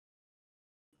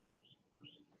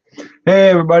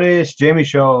Hey everybody, it's Jamie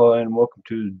Shaw and welcome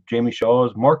to Jamie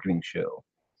Shaw's Marketing Show.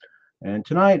 And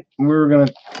tonight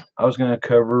I was gonna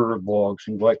cover blogs.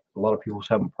 Seems like a lot of people's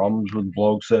having problems with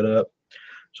blog setup,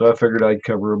 so I figured I'd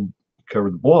cover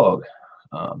the blog.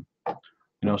 Um,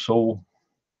 so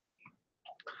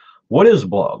what is a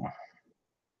blog?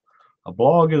 A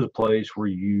blog is a place where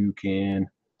you can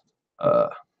uh,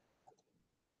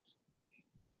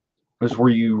 it's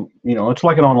where it's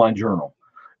like an online journal.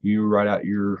 You write out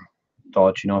your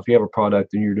thoughts. If you have a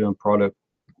product and you're doing product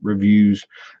reviews,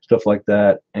 stuff like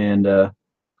that, and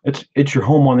it's your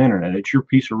home on the internet. It's your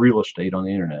piece of real estate on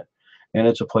the internet, and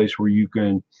it's a place where you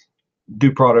can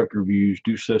do product reviews,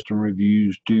 do system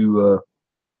reviews, you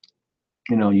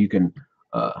can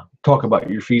talk about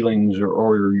your feelings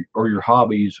or your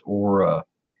hobbies or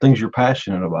things you're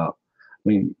passionate about. I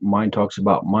mean, mine talks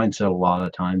about mindset a lot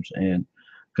of times, and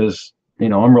because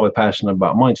I'm really passionate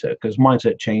about mindset because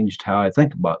mindset changed how I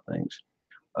think about things.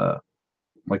 Uh,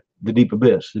 like the Deep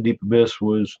Abyss. The Deep Abyss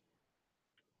was,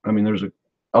 I mean, there's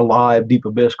a live Deep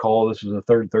Abyss call. This is the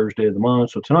third Thursday of the month,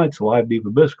 so tonight's a live Deep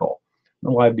Abyss call. The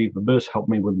live Deep Abyss helped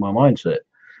me with my mindset,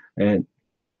 and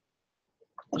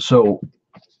so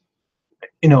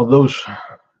those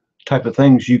type of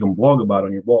things you can blog about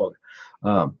on your blog.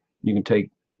 You can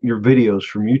take your videos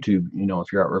from YouTube.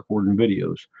 If you're out recording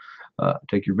videos,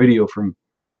 take your video from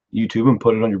YouTube and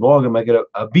put it on your blog and make it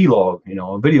a vlog.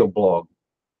 A video blog.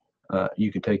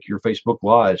 You can take your Facebook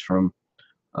lives from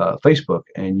Facebook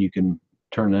and you can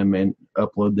turn them and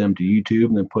upload them to YouTube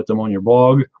and then put them on your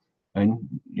blog, and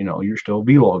you're still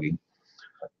vlogging.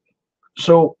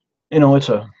 So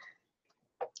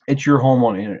it's your home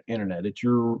on the internet. It's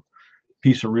your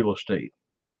piece of real estate.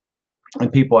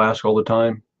 And people ask all the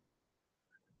time,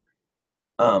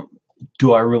 um,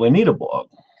 do I really need a blog?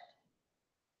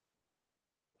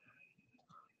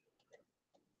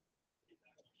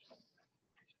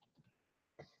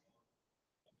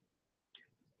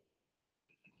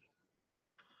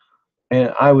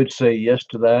 And I would say yes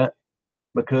to that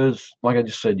because, like I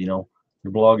just said, your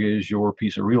blog is your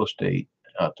piece of real estate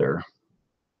out there,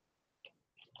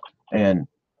 and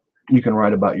you can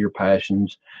write about your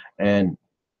passions and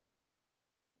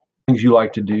things you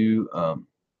like to do,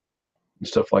 and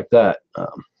stuff like that.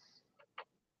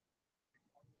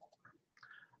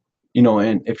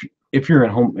 And if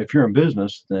you're in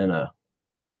business, then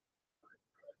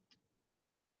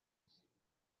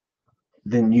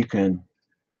you can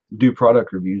do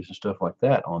product reviews and stuff like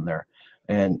that on there,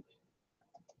 and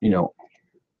you know,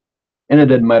 and it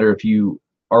doesn't matter if you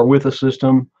are with a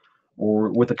system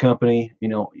or with a company.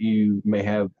 You may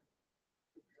have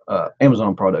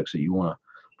Amazon products that you want to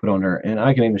put on there, and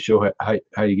I can even show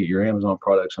how you get your Amazon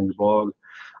products on your blog.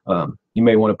 You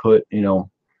may want to put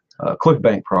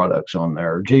ClickBank products on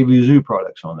there, or JVZoo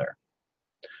products on there.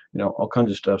 All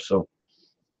kinds of stuff. So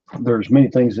there's many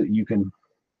things that you can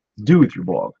do with your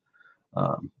blog.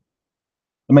 Um,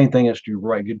 the main thing is to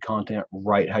write good content,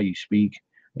 write how you speak,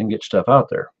 and get stuff out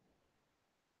there.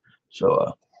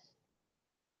 So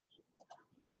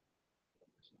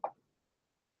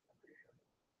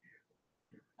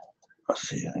let's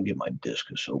see. I can get my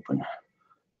Discus open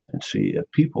and see if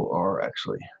people are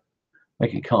actually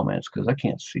making comments because I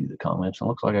can't see the comments. It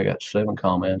looks like I got 7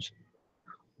 comments.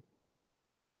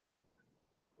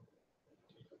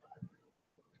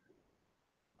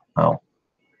 Oh,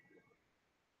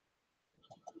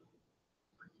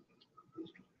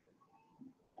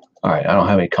 all right. I don't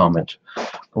have any comments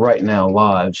right now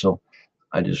live, so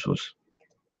I just was.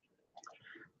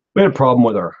 We had a problem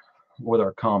with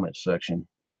our comments section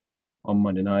on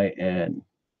Monday night, and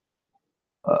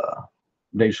uh,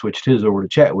 Dave switched his over to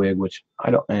Chatwig, which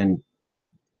I don't, and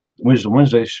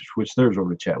Wednesday switched theirs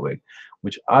over to Chatwig,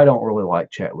 which I don't really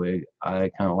like Chatwig. I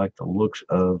kind of like the looks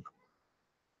of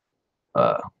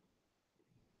uh,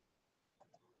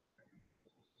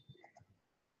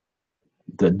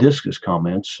 the Discus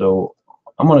comments. So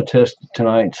I'm going to test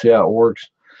tonight and see how it works.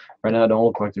 Right now, it don't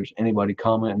look like there's anybody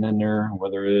commenting in there.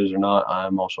 Whether it is or not,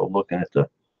 I'm also looking at the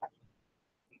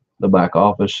back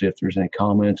office, see if there's any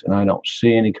comments, and I don't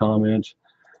see any comments.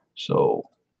 So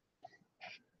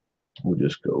we'll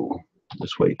just go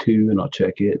this way too, and I'll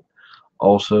check it.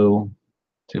 Also,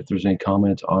 see if there's any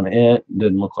comments on it.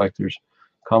 Doesn't look like there's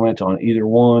comments on either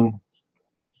one.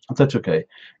 But that's okay.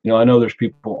 I know there's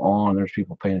people on, there's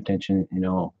people paying attention.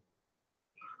 Log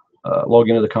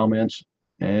into the comments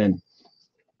and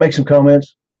make some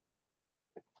comments.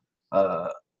 Uh,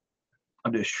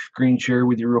 I'll just screen share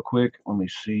with you real quick. Let me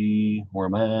see where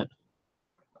I'm at.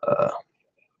 Uh,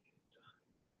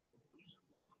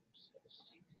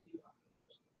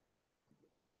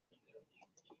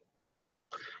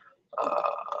 uh,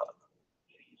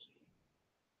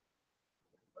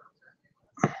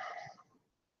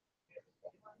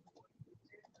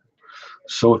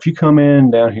 So if you come in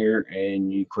down here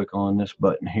and you click on this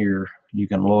button here, you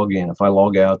can log in. If I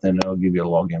log out, then it'll give you a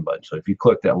login button. So if you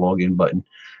click that login button,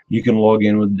 you can log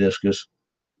in with Disqus.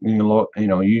 You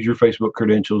can use your Facebook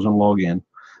credentials and log in,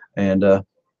 and then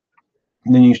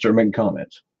you start making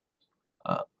comments.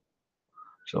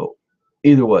 So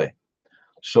either way,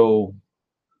 so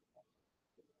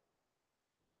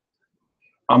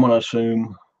I'm going to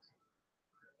assume.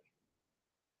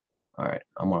 All right,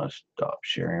 I'm going to stop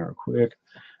sharing real quick,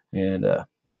 and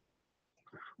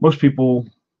most people,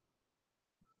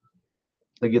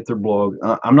 they get their blog.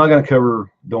 I'm not going to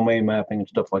cover domain mapping and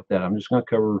stuff like that. I'm just going to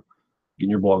cover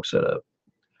getting your blog set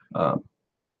up.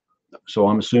 So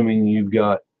I'm assuming you've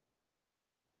got,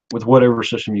 with whatever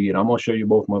system you get, I'm going to show you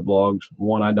both my blogs.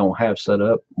 One I don't have set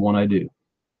up, one I do.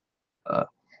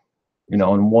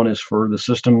 And one is for the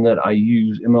system that I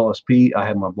use, MLSP. I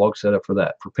have my blog set up for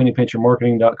that. For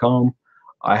pennypinchermarketing.com,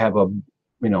 I have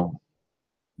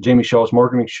Jamie Shaw's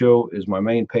Marketing Show is my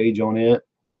main page on it.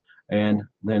 And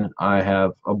then I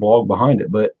have a blog behind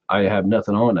it, but I have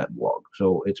nothing on that blog.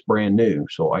 So it's brand new.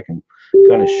 So I can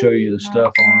kind of show you the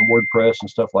stuff on WordPress and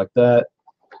stuff like that.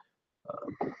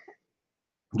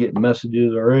 Getting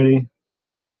messages already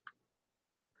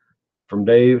from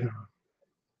Dave.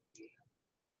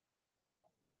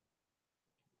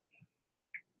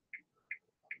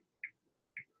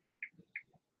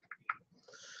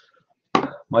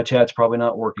 My chat's probably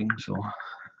not working, so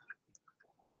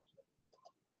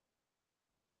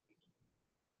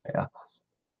yeah.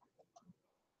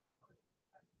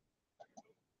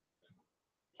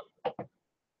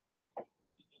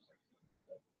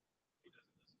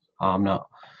 I'm not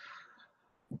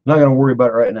going to worry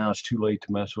about it right now. It's too late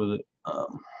to mess with it.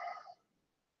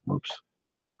 Whoops.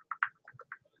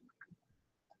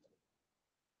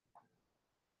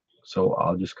 So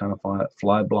I'll just kind of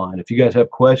fly blind. If you guys have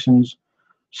questions,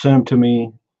 send them to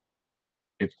me.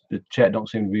 If the chat don't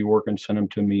seem to be working, send them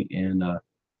to me in a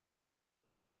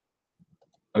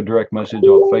direct message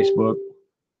on Facebook.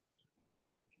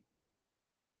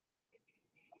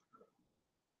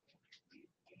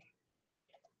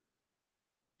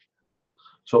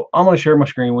 So I'm going to share my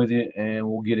screen with you, and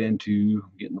we'll get into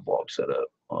getting the blog set up.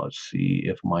 Let's see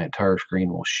if my entire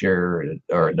screen will share,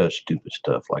 or it does stupid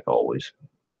stuff like always.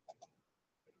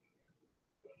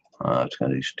 It's going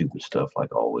to do stupid stuff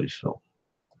like always. So,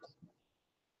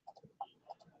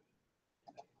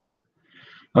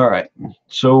 all right.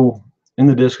 So in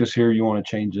the Disqus here, you want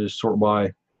to change this sort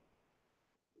by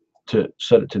to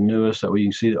set it to newest. That way you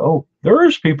can see. Oh,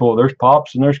 there's people. There's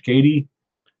Pops and there's Katie.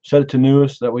 Set it to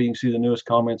newest. That way you can see the newest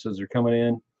comments as they're coming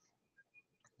in.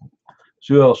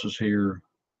 So who else is here?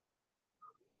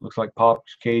 Looks like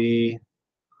Pops, Katie.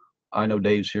 I know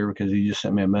Dave's here because he just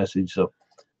sent me a message. So,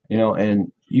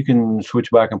 and you can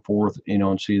switch back and forth,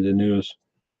 and see the newest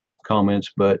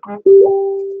comments, but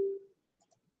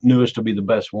newest will be the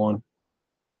best one.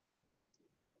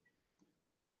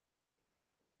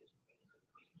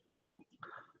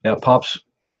 Yeah, Pops.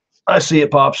 I see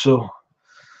it, Pops. So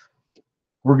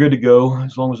we're good to go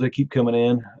as long as they keep coming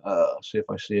in. See if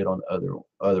I see it on the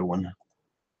other one.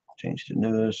 Change to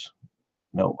newest.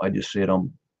 No, I just see it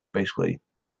on basically.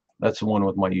 That's the one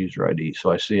with my user ID.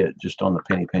 So I see it just on the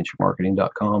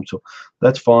pennypinchermarketing.com. So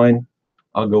that's fine.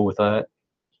 I'll go with that,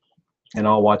 and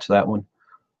I'll watch that one.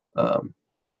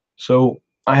 So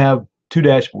I have two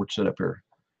dashboards set up here.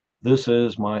 This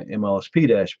is my MLSP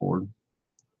dashboard,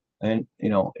 and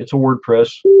it's a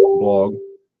WordPress blog.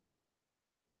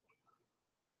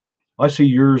 I see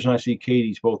yours and I see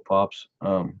Katie's, both Pops.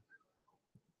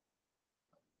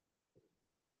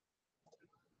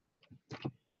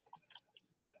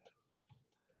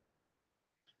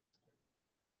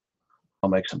 I'll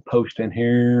make some posts in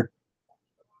here.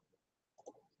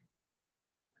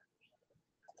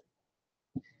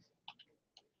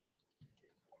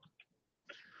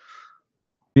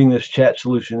 Being this chat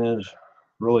solution is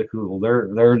really cool.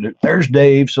 There's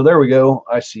Dave. So there we go.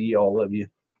 I see all of you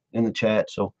in the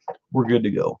chat. So we're good to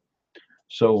go.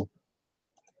 So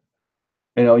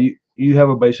you have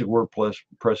a basic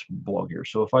WordPress blog here.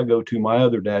 So if I go to my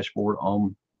other dashboard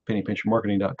on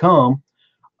pennypinchermarketing.com,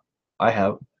 I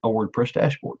have a WordPress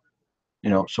dashboard.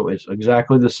 So it's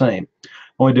exactly the same.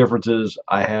 Only difference is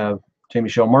I have Jamie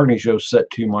Shaw Marketing Show set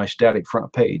to my static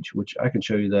front page, which I can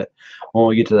show you that when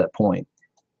we get to that point.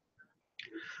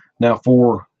 Now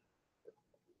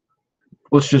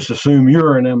let's just assume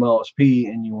you're an MLSP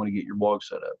and you want to get your blog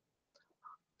set up.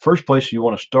 First place you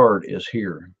want to start is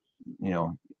here.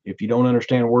 If you don't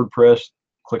understand WordPress,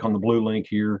 click on the blue link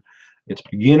here. It's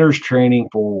beginners training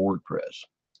for WordPress.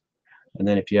 And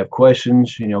then if you have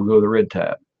questions, go to the red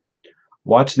tab.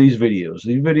 Watch these videos.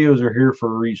 These videos are here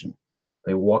for a reason.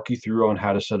 They walk you through on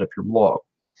how to set up your blog.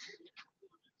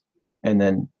 And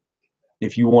then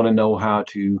if you want to know how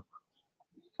to,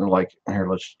 like, here,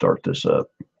 let's start this up.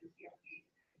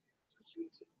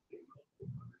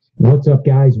 What's up,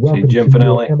 guys? Welcome Jim to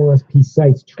Finelli your MLSP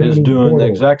Sites training is doing portal. the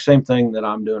exact same thing that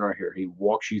I'm doing right here. He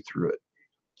walks you through it.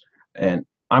 And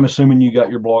I'm assuming you got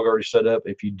your blog already set up.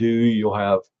 If you do, you'll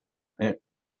have, and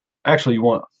actually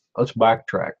let's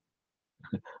backtrack.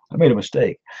 I made a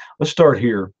mistake. Let's start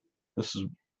here. This is,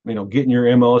 getting your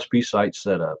MLSP site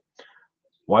set up.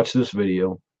 Watch this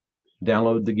video.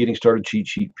 Download the Getting Started cheat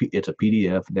sheet. It's a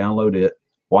PDF. Download it.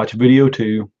 Watch video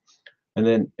 2. And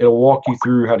then it'll walk you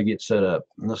through how to get set up.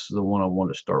 And this is the one I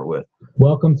want to start with.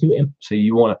 Welcome to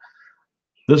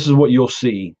this is what you'll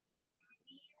see.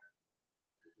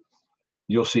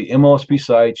 You'll see MLSP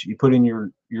sites. You put in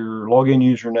your login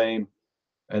username,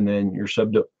 and then your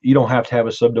you don't have to have a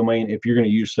subdomain. If you're going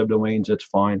to use subdomains, that's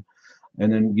fine.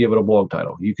 And then give it a blog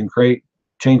title. You can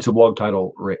change the blog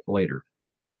title later.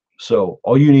 So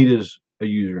all you need is a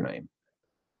username,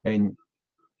 and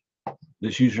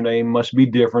this username must be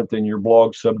different than your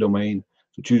blog subdomain,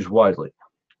 so choose wisely.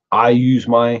 I use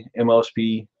my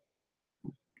MLSP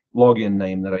login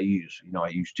name that I use. I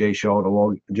use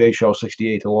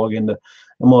JShaw68 to log into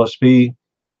MLSP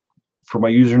for my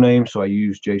username, so I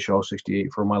use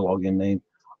JShaw68 for my login name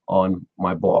on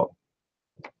my blog.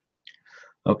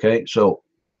 Okay, so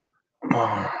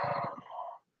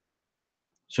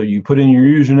you put in your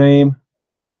username,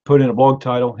 put in a blog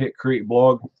title, hit create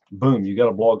blog, boom, you got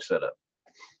a blog set up.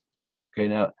 Okay,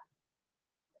 now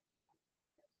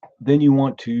then you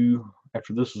want to,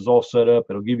 after this is all set up,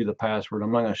 it'll give you the password.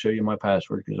 I'm not going to show you my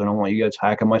password because I don't want you guys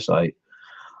hacking my site.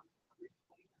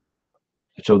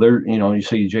 So there, you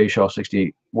see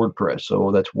JShaw68 WordPress.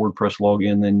 So that's WordPress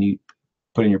login. Then you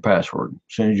put in your password.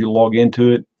 As soon as you log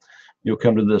into it, you'll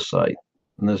come to this site,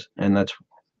 and that's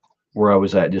where I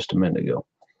was at just a minute ago.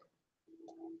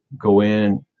 Go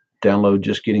in, download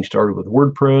Just Getting Started with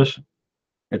WordPress.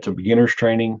 It's a beginner's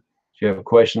training. If you have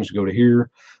questions, go to here.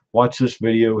 Watch this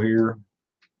video here.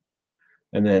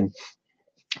 And then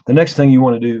the next thing you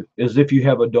want to do is, if you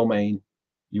have a domain,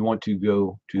 you want to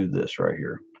go to this right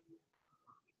here.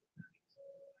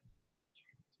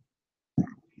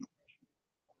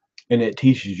 And it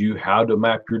teaches you how to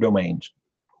map your domains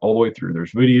all the way through.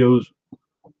 There's videos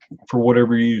for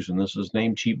whatever you're using. This is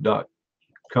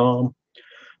namecheap.com.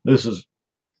 This is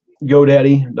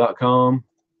GoDaddy.com.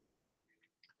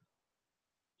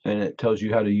 And it tells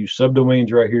you how to use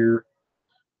subdomains right here,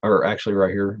 or actually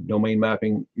right here, domain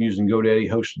mapping using GoDaddy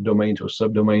hosted domains with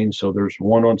subdomains. So there's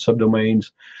one on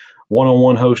subdomains,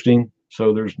 one-on-one hosting.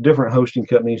 So there's different hosting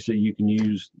companies that you can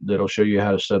use that'll show you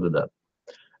how to set it up.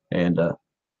 And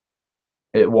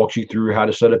it walks you through how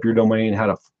to set up your domain,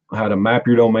 how to map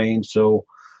your domain so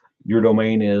your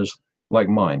domain is like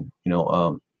mine.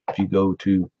 If you go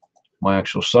to my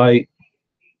actual site,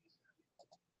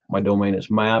 my domain is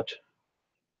mapped.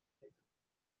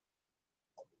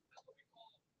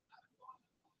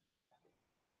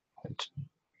 It's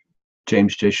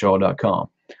jamesjshaw.com.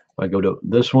 If I go to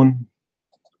this one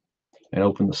and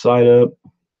open the site up,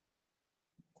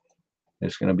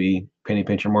 it's going to be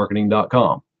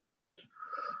pennypinchermarketing.com.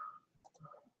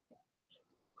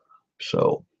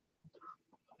 So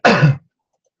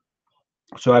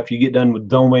after you get done with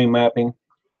domain mapping,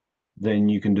 then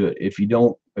you can do it. If you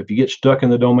get stuck in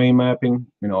the domain mapping,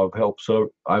 I've helped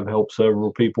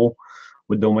several people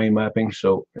with domain mapping.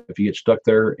 So if you get stuck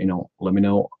there, let me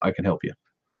know. I can help you.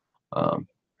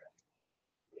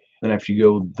 Then after you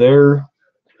go there,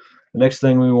 the next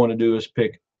thing we want to do is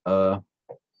pick a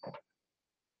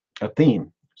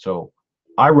theme. So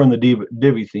I run the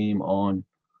Divi theme on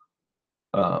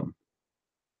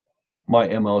my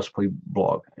MLSP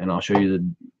blog, and I'll show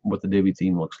you what the Divi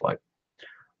theme looks like.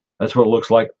 That's what it looks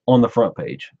like on the front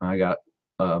page. I got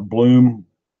a Bloom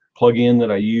plugin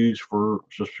that I use for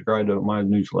subscribe to my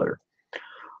newsletter.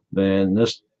 Then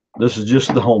this is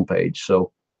just the home page.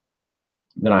 So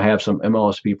then I have some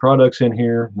MLSP products in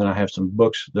here. Then I have some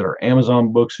books that are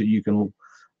Amazon books that you can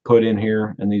put in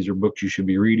here, and these are books you should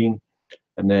be reading.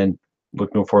 And then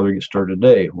look no farther, get started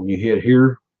today. When you hit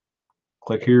here,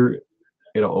 click here,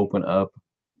 it'll open up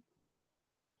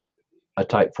a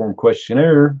type form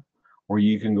questionnaire where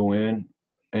you can go in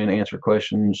and answer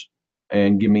questions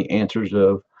and give me answers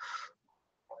of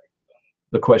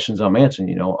the questions I'm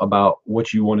answering, about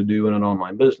what you want to do in an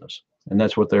online business. And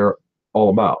that's what they're all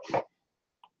about.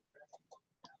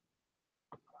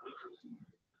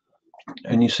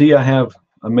 And you see I have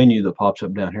a menu that pops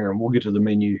up down here, and we'll get to the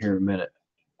menu here in a minute.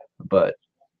 But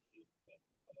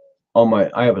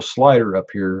I have a slider up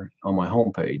here on my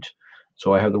home page.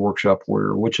 So I have the workshop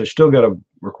where, which I still got to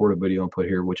record a video and put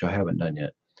here, which I haven't done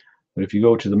yet. But if you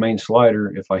go to the main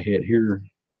slider, if I hit here,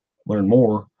 learn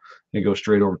more, it goes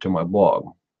straight over to my blog.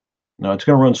 Now it's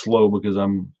going to run slow because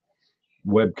I'm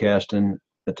webcasting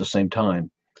at the same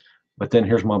time. But then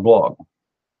here's my blog.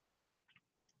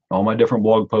 All my different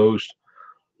blog posts.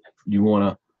 You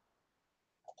want to,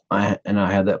 I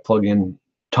have that plug-in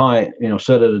time,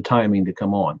 set at a timing to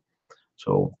come on.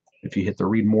 So if you hit the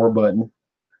read more button,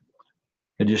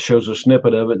 it just shows a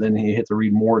snippet of it. Then you hit the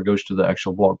read more, it goes to the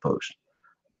actual blog post.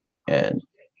 And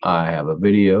I have a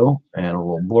video and a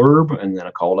little blurb and then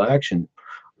a call to action.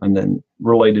 And then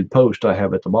related post I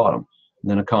have at the bottom.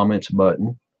 And then a comments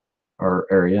button or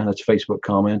area. That's Facebook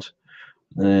comments.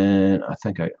 Then I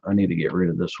think I need to get rid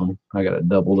of this one. I got it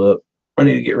doubled up. I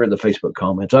need to get rid of the Facebook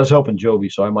comments. I was helping Joby,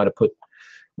 so I might have put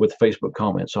with Facebook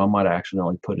comments, so I might have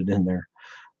accidentally put it in there.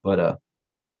 But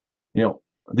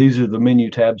these are the menu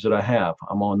tabs that I have.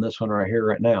 I'm on this one right here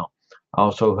right now. I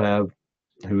also have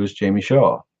who is Jamie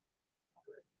Shaw.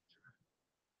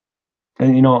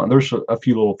 And there's a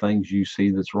few little things you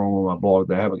see that's wrong with my blog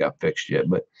that I haven't got fixed yet,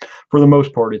 but for the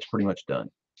most part, it's pretty much done.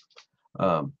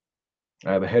 I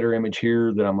have a header image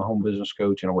here that I'm a home business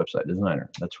coach and a website designer.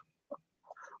 That's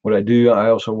what I do. I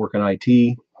also work in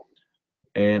IT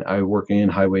and I work in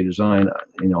highway design.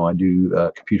 I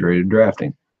do computer-aided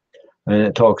drafting. And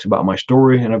it talks about my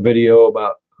story and a video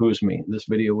about who is me. This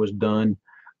video was done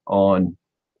on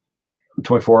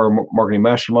 24-Hour Marketing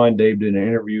Mastermind. Dave did an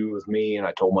interview with me and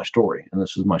I told my story, and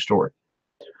this is my story.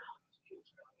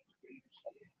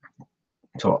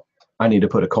 So I need to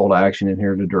put a call to action in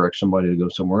here to direct somebody to go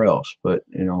somewhere else. But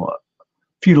a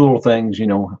few little things,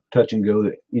 touch and go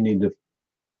that you need to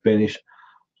finish.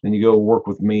 Then you go work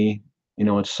with me.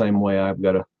 It's the same way. I've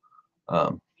got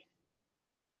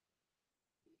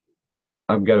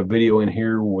a video in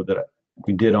here that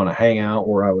we did on a hangout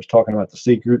where I was talking about the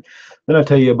secret. Then I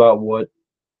tell you about what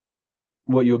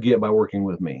you'll get by working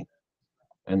with me,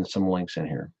 and some links in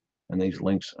here. And these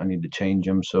links, I need to change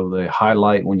them so they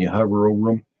highlight when you hover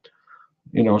over them.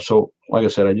 So like I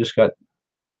said, I just got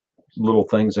little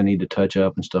things I need to touch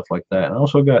up and stuff like that. And I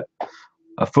also got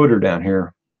a footer down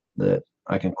here that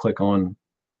I can click on.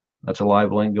 That's a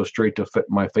live link, goes straight to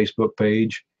my Facebook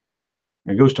page.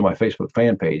 It goes to my Facebook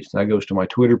fan page. That goes to my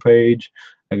Twitter page.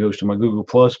 That goes to my Google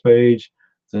Plus page.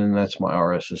 Then that's my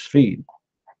RSS feed.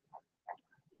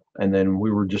 And then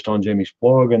we were just on Jamie's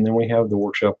blog, and then we have the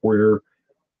Workshop Warrior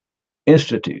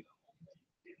Institute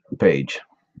page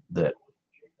that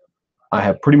I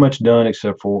have pretty much done,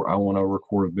 except for I want to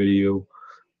record a video.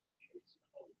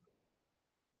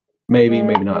 Maybe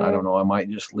not. I don't know. I might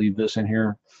just leave this in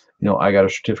here. I got a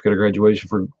certificate of graduation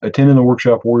for attending the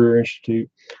Workshop Warrior Institute.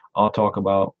 I'll talk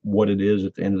about what it is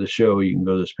at the end of the show. You can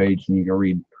go to this page and you can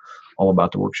read all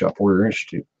about the Workshop Warrior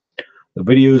Institute. The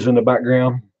videos in the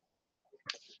background,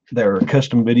 they're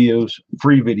custom videos,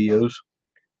 free videos,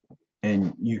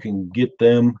 and you can get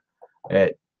them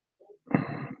at,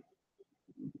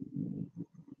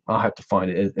 I'll have to find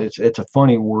it. It's a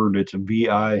funny word. It's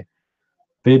a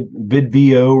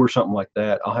VidVO or something like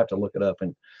that. I'll have to look it up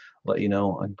and let you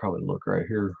know. I can probably look right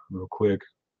here real quick.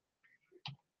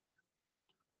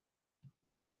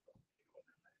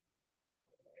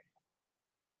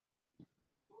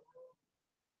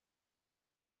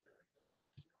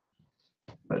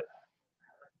 But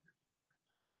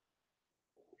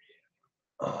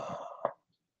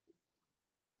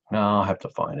now I'll have to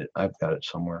find it. I've got it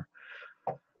somewhere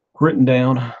written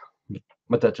down,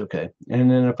 but that's okay. And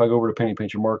then if I go over to Penny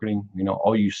Pincher Marketing,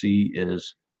 all you see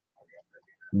is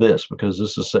this, because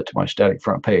this is set to my static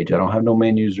front page. I don't have no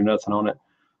menus or nothing on it.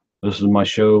 This is my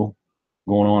show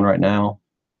going on right now.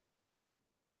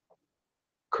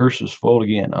 Curses fold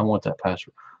again. I want that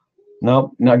password.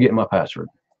 Nope, not getting my password.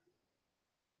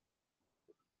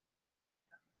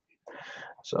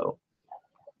 So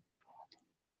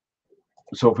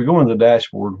if we go into the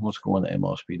dashboard, let's go in the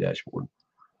MLSP dashboard.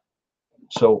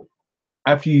 So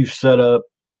after you've set up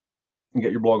and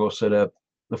get your blog all set up,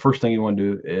 the first thing you want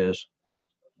to do is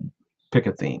pick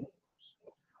a theme.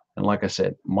 And like I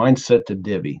said, mine's set to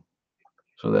Divi.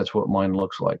 So that's what mine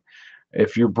looks like.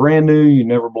 If you're brand new, you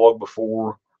never blogged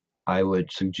before, I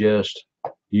would suggest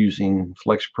using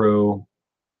FlexPro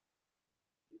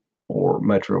or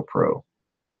Metro Pro.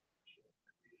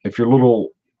 If you're know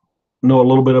a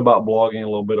little bit about blogging, a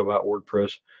little bit about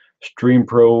WordPress, Stream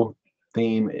Pro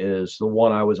theme is the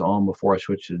one I was on before I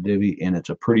switched to Divi, and it's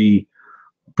a pretty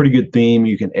good theme.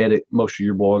 You can edit most of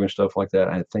your blog and stuff like that.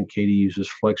 I think Katie uses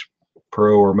Flex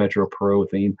Pro or Metro Pro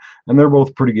theme, and they're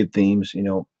both pretty good themes.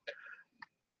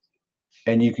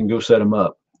 and you can go set them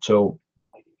up. So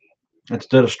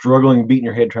instead of struggling, beating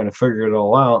your head trying to figure it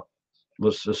all out,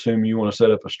 let's assume you want to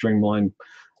set up a Streamline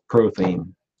Pro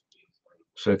theme.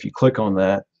 So if you click on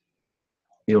that,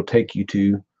 it'll take you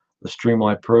to the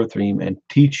Streamline Pro theme and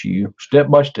teach you step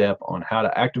by step on how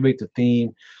to activate the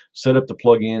theme, set up the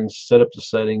plugins, set up the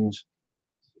settings,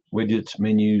 widgets,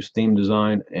 menus, theme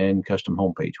design, and custom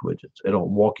homepage widgets. It'll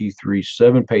walk you through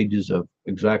 7 pages of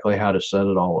exactly how to set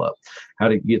it all up, how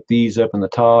to get these up in the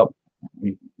top.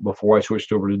 Before I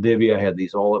switched over to Divi, I had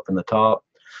these all up in the top.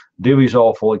 Divi's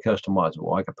all fully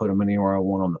customizable. I can put them anywhere I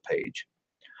want on the page.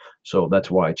 So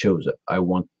that's why I chose it. I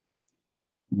want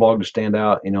blog to stand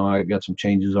out. You know, I got some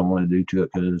changes I want to do to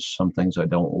it because some things I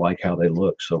don't like how they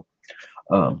look. So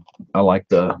I like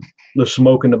the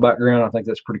smoke in the background. I think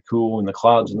that's pretty cool, and the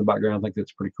clouds in the background. I think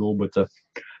that's pretty cool. But the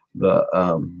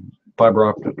fiber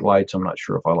optic lights, I'm not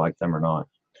sure if I like them or not.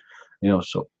 You know,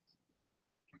 so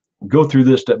go through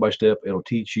this step by step. It'll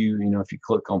teach you. You know, if you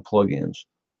click on plugins,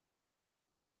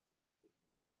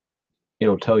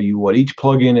 it'll tell you what each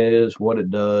plugin is, what it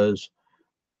does,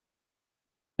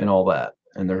 and all that.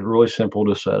 And they're really simple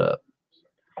to set up.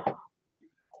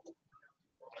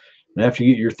 And after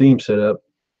you get your theme set up,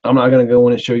 I'm not going to go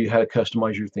in and show you how to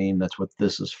customize your theme. That's what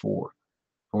this is for.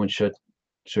 I want to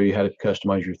show you how to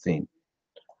customize your theme.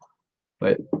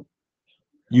 But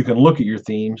you can look at your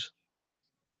themes.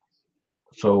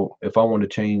 So if I want to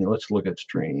change, let's look at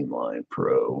Streamline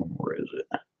Pro. Where is it?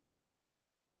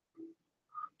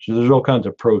 So there's all kinds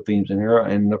of pro themes in here,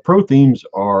 and the pro themes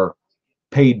are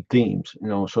paid themes. You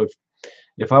know, so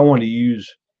if I want to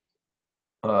use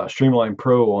Streamline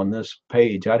Pro on this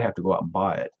page, I'd have to go out and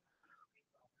buy it.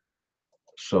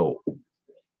 So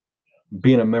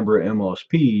being a member of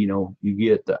MLSP, you know, you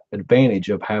get the advantage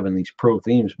of having these pro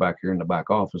themes back here in the back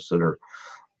office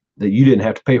that you didn't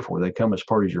have to pay for. They come as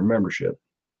part of your membership.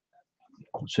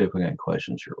 Let's see if we got any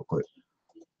questions here real quick.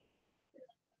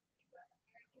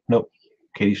 Nope.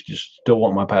 Katie's just still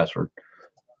want my password.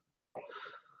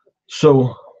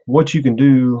 So what you can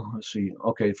do, let's see.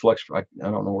 Okay, Flex. I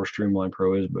don't know where Streamline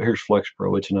Pro is, but here's Flex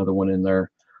Pro. It's another one in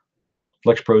there.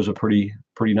 Flex Pro is a pretty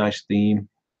nice theme,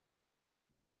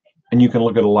 and you can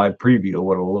look at a live preview of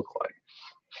what it'll look like.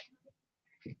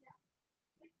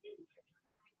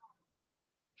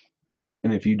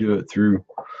 And if you do it through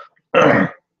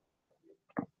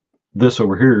this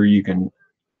over here, you can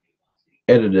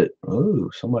edit it. Oh,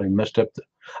 somebody messed up the.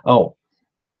 Oh,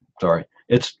 sorry.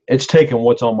 It's taken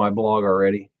what's on my blog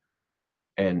already,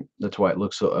 and that's why it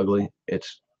looks so ugly.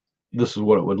 This is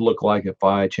what it would look like if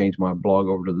I change my blog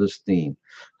over to this theme.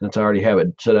 Since I already have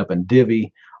it set up in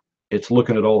Divi, it's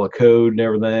looking at all the code and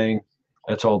everything.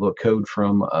 That's all the code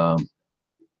from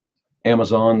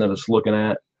Amazon that it's looking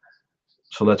at.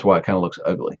 So that's why it kind of looks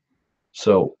ugly.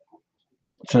 So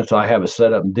since I have it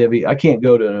set up in Divi, I can't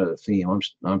go to another theme.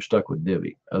 I'm stuck with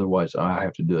Divi. Otherwise, I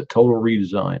have to do a total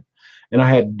redesign, and I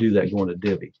had to do that going to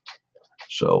Divi.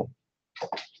 So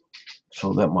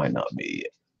that might not be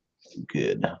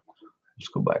good. Let's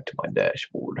go back to my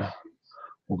dashboard.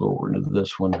 We'll go over into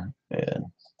this one, and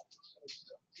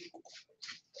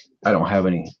I don't have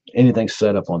anything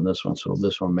set up on this one, so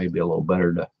this one may be a little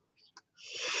better to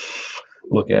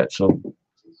look at. So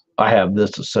I have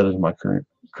this set as my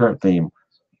current theme,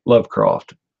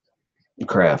 Lovecraft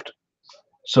Craft.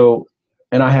 So,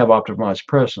 and I have Optimized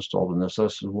Press installed in this.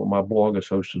 This is what my blog is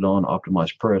hosted on,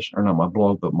 Optimized Press, or not my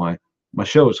blog, but my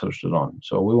show is hosted on.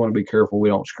 So we want to be careful we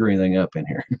don't screw anything up in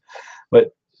here. But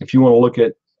if you want to look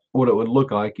at what it would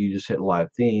look like, you just hit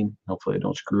live theme. Hopefully I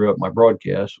don't screw up my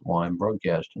broadcast while I'm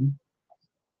broadcasting.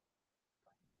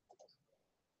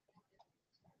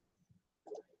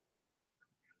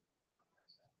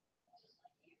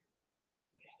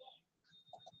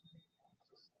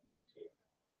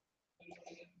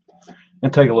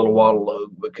 It'll take a little while to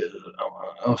load because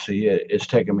I'll see it's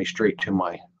taking me straight to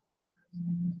my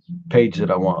page that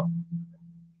I want,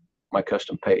 my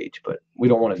custom page. But we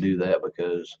don't want to do that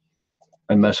because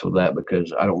I mess with that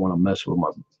because I don't want to mess with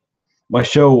my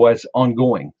show was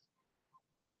ongoing.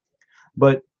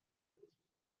 But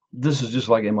this is just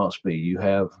like MLSP. You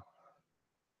have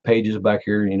pages back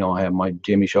here. You know, I have my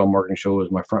Jamie Shaw Marketing Show as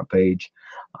my front page.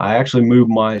 I actually moved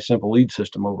my Simple Lead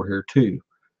system over here too,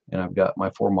 and I've got my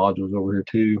 4 modules over here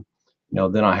too. You know,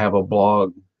 then I have a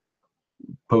blog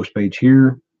post page here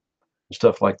and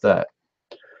stuff like that.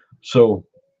 So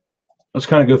let's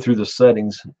kind of go through the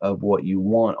settings of what you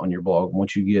want on your blog.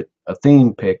 Once you get a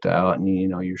theme picked out and you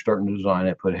know you're starting to design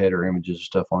it, put header images and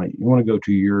stuff on it, you want to go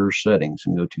to your settings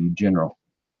and go to general.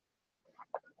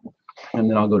 And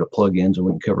then I'll go to plugins, and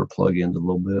we can cover plugins a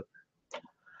little bit.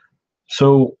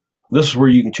 So this is where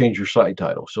you can change your site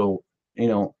title. So you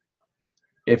know,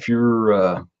 if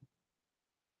your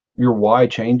why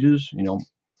changes,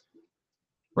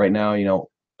 right now,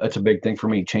 that's a big thing for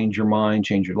me. Change your mind,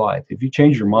 change your life. If you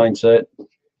change your mindset,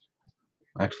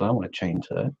 actually, I want to change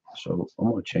that. So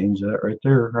I'm going to change that right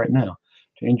there, right now.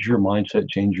 Change your mindset,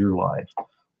 change your life.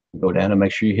 Go down and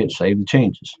make sure you hit save the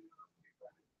changes.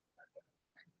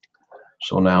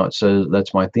 So now it says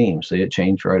that's my theme. See it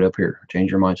changed right up here.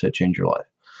 Change your mindset, change your life.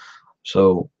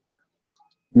 So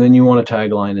then you want a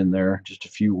tagline in there, just a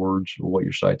few words of what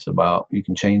your site's about. You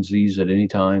can change these at any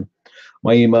time.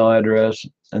 My email address,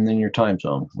 and then your time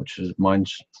zone, which is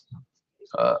mine's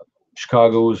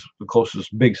Chicago is the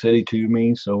closest big city to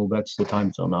me, so that's the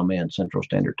time zone I'm in, Central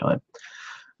Standard Time.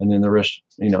 And then the rest,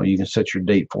 you can set your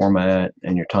date format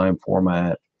and your time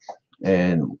format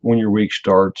and when your week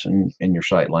starts and your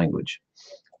site language.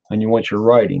 And you want your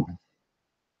writing.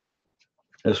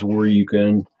 This is where you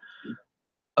can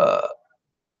uh,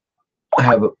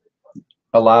 have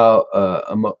allow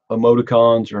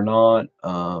emoticons or not.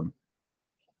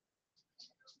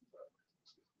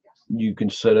 You can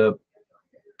set up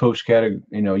post category.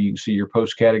 You can see your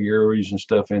post categories and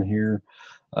stuff in here.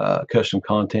 Custom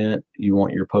content. You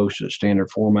want your post at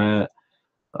standard format.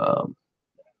 I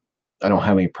don't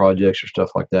have any projects or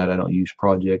stuff like that. I don't use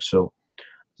projects, so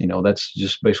that's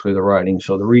just basically the writing.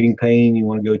 So the reading pane you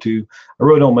want to go to. I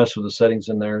really don't mess with the settings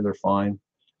in there. They're fine.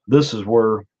 This is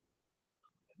where,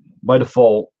 by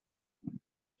default,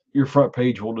 your front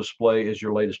page will display as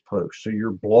your latest post. So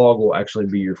your blog will actually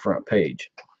be your front page.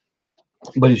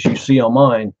 But as you see on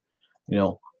mine,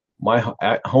 my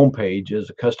home page is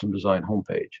a custom design home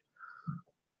page.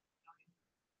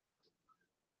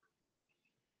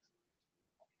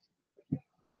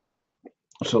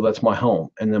 So that's my home.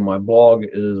 And then my blog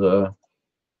is a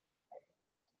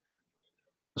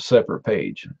separate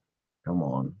page. Come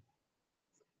on.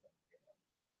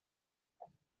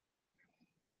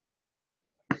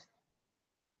 I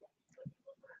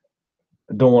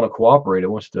don't want to cooperate. It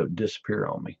wants to disappear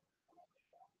on me.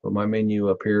 But my menu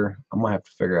up here, I'm going to have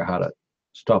to figure out how to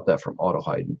stop that from auto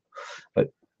hiding. But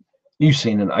you've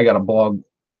seen it. I got a blog.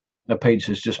 The page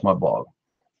is just my blog.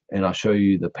 And I'll show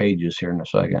you the pages here in a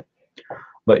second.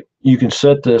 But you can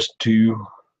set this to,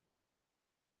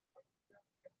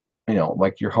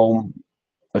 like your home,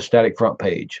 a static front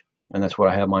page. And that's what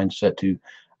I have mine set to,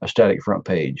 a static front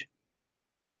page.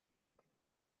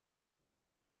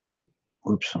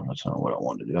 Oops, that's not what I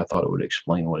wanted to do. I thought it would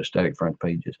explain what a static front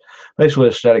page is. Basically,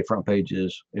 a static front page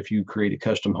is if you create a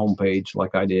custom home page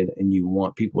like I did, and you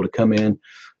want people to come in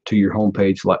to your home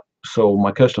page. So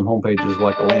my custom home page is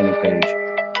like a landing page.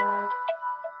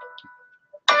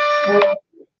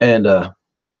 And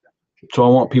so I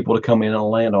want people to come in and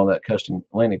land on that custom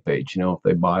landing page. If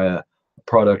they buy a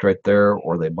product right there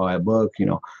or they buy a book,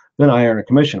 then I earn a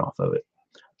commission off of it.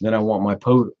 Then I want my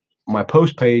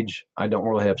post page, I don't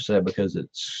really have set because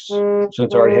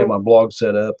since I already have my blog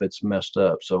set up, it's messed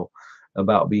up. So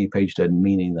about me page doesn't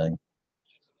mean anything.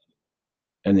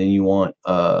 And then you want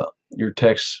your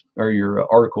text or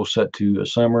your article set to a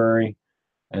summary,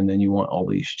 and then you want all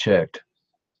these checked.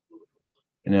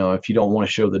 If you don't want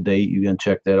to show the date, you can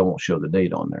check that. I won't show the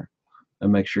date on there.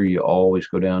 And make sure you always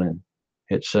go down and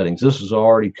hit settings. This is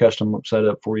already custom set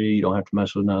up for you. You don't have to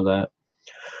mess with none of that.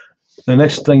 The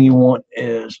next thing you want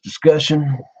is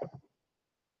discussion.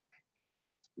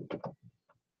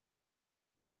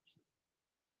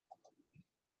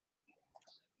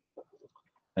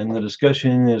 And the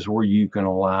discussion is where you can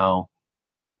allow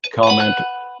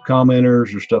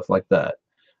commenters or stuff like that.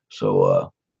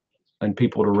 So, and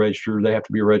people to register, they have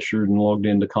to be registered and logged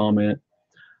in to comment.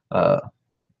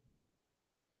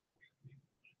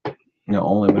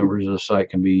 Only members of the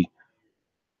site can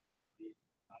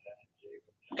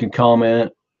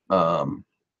comment. So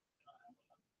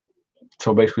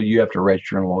basically, you have to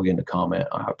register and log in to comment.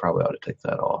 I probably ought to take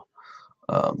that off.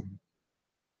 I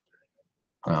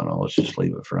don't know. Let's just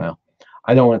leave it for now.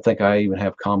 I don't think I even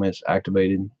have comments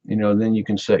activated. Then you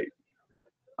can say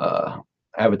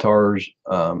avatars,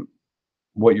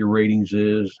 what your ratings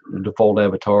is, the default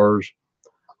avatars.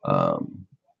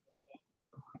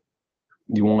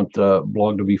 You want the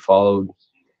blog to be followed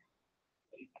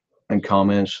and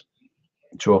comments.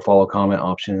 Show a follow comment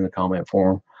option in the comment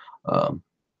form.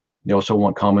 You also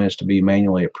want comments to be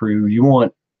manually approved. You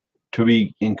want to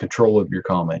be in control of your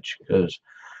comments, because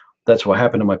that's what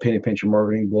happened to my Penny Pincher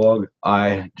Marketing blog.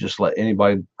 I just let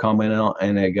anybody comment out,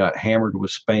 and it got hammered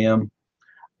with spam,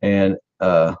 and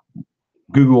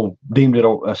Google deemed it a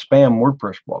spam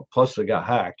WordPress blog. Plus, it got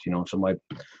hacked. Somebody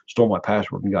stole my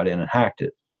password and got in and hacked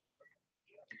it.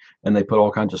 and they put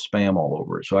all kinds of spam all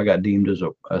over it. So I got deemed as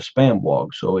a spam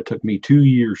blog. So it took me 2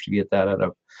 years to get that out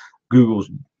of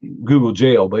Google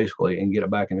jail, basically, and get it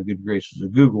back in the good graces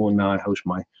of Google. And now I host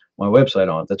my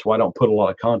website on it. That's why I don't put a lot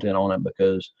of content on it,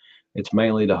 because it's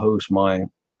mainly to host my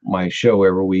show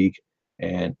every week,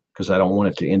 and because I don't want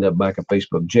it to end up back in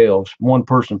Facebook jail. If one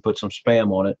person put some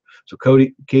spam on it. So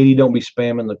Katie, don't be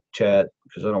spamming the chat,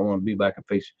 because I don't want to be back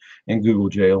in Google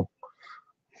jail.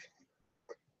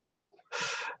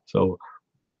 So,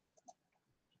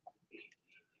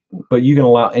 but you can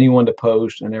allow anyone to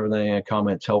post and everything, and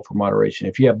comments, help for moderation.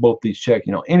 If you have both these checked,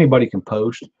 anybody can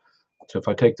post. So if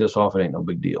I take this off, it ain't no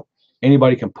big deal.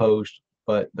 Anybody can post,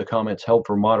 but the comments help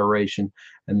for moderation,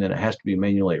 and then it has to be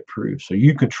manually approved. So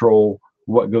you control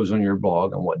what goes on your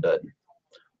blog and what doesn't.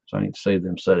 So I need to save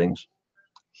them settings.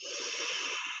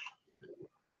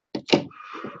 And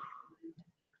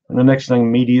the next thing,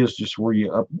 media, is just where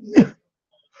you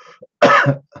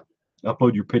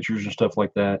upload your pictures and stuff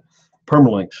like that.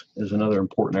 Permalinks is another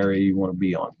important area you want to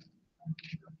be on.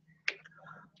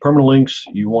 Permalinks,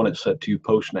 you want it set to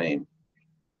post name.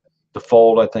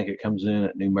 Default, I think it comes in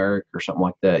at numeric or something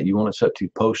like that. You want it set to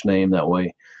post name. That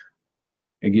way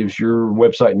it gives your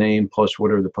website name plus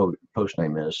whatever the post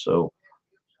name is. So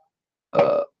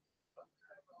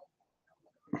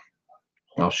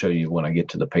I'll show you when I get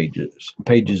to the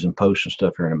pages and posts and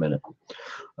stuff here in a minute.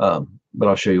 But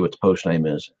I'll show you what the post name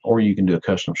is. Or you can do a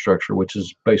custom structure, which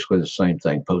is basically the same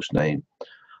thing, post name.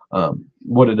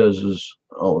 What it does is,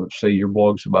 say your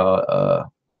blog's about,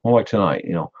 like tonight,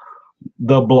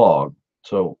 the blog.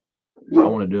 So I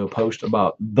want to do a post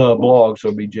about the blog, so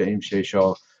it'll be James J.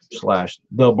 Shaw /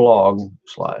 the blog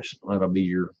 / that'll be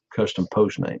your custom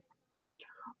post name.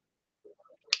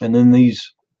 And then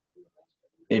these,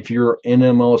 if you're in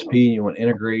MLSP and you want to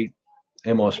integrate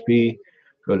MLSP,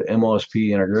 go to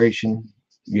MLSP integration.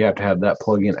 You have to have that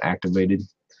plugin activated,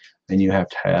 and you have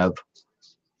to have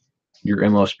your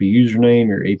MLSP username,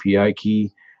 your API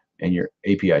key, and your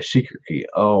API secret key.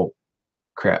 Oh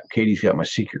crap, Katie's got my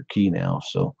secret key now.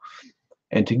 So,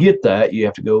 and to get that, you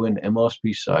have to go into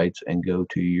MLSP sites and go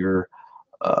to your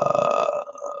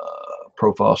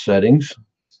profile settings.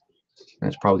 And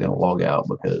it's probably going to log out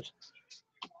because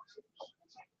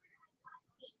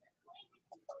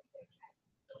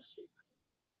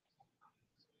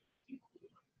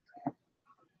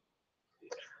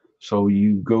so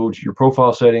you go to your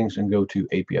profile settings and go to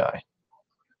API,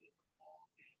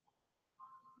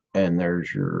 and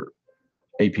there's your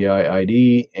API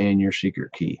ID and your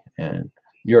secret key, and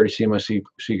you already see my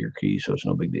secret key, so it's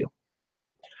no big deal.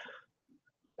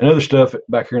 And other stuff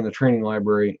back here in the training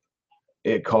library,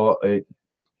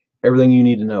 everything you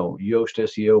need to know. Yoast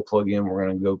SEO plugin, we're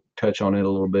going to go touch on it a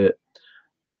little bit.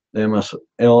 The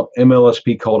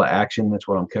MLSP call to action, that's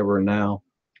what I'm covering now.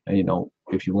 And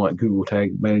if you want Google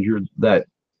Tag Manager, that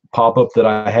pop-up that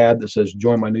I had that says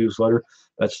join my newsletter,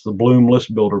 that's the Bloom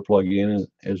List Builder plugin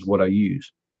is what I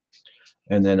use.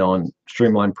 And then on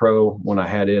Streamline Pro, when I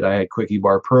had it, I had Quickie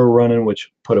Bar Pro running,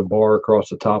 which put a bar across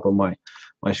the top of my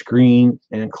screen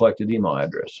and collected email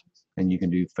address. And you can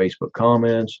do Facebook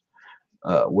comments,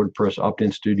 WordPress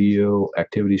opt-in studio,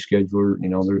 activity scheduler,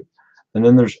 and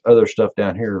then there's other stuff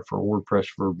down here for WordPress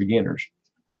for beginners.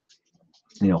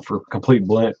 For complete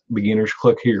beginners,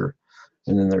 click here.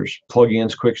 And then there's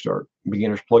plugins, quick start,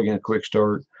 beginners plugin, quick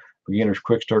start, beginners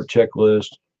quick start checklist.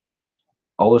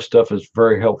 All this stuff is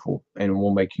very helpful and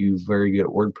will make you very good at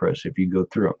WordPress if you go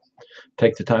through them.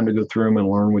 Take the time to go through them and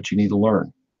learn what you need to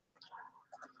learn.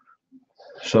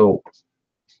 So,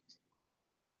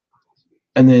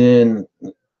 and then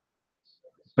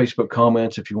Facebook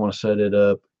comments, if you want to set it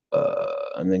up,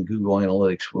 and then Google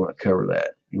Analytics, we want to cover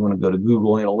that. You want to go to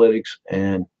Google Analytics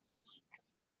and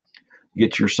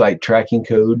get your site tracking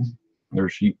code.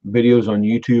 There's videos on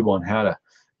YouTube on how to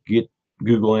get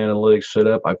Google Analytics set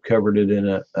up. I've covered it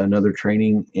in another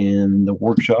training in the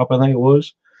workshop, I think it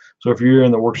was. So if you're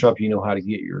in the workshop, you know how to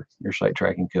get your site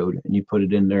tracking code, and you put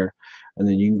it in there, and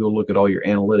then you can go look at all your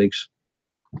analytics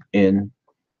in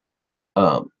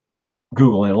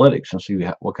Google Analytics and see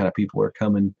what kind of people are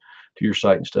coming to your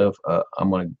site and stuff.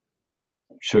 I'm going to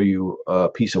show you a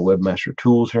piece of Webmaster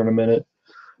Tools here in a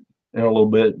little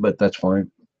bit, but that's fine.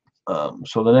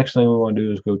 So the next thing we want to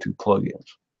do is go to plugins.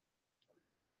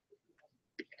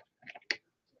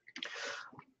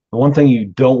 The one thing you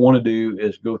don't want to do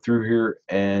is go through here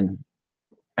and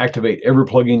activate every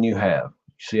plugin you have.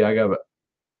 See, I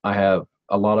have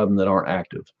a lot of them that aren't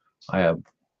active. I have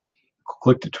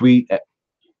Click to Tweet,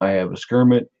 I have a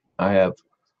Skirmit, I have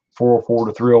 404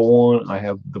 to 301, I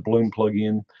have the Bloom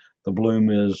plugin. The Bloom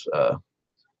is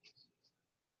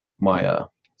my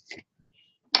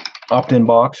opt-in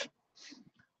box.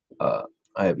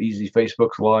 I have easy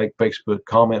Facebook like, Facebook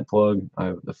comment plug. I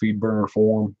have the feed burner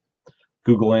form,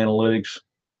 Google Analytics,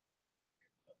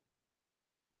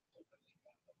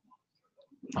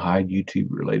 hide YouTube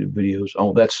related videos.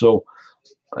 Oh, that's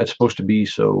supposed to be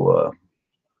so.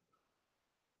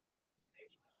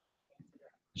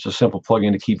 It's a simple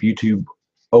plugin to keep YouTube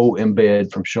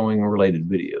embed from showing related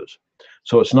videos.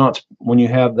 So it's not, when you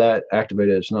have that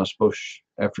activated, it's not supposed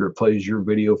to, after it plays your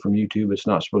video from YouTube, it's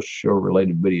not supposed to show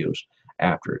related videos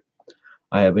after it.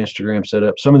 I have Instagram set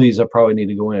up. Some of these I probably need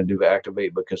to go in and do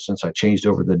activate, because since I changed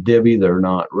over the Divi, they're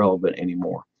not relevant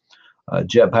anymore.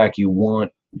 Jetpack, you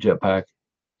want Jetpack.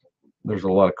 There's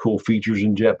a lot of cool features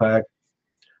in Jetpack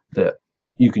that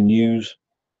you can use.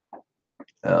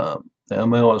 The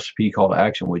MLSP called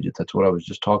action widget, that's what I was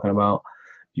just talking about.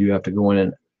 You have to go in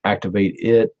and activate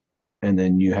it, and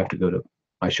then you have to go to,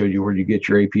 I showed you where you get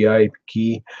your API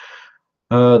key.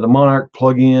 The Monarch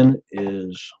plugin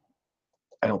is,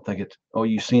 I don't think it's, oh,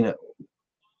 you've seen it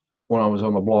when I was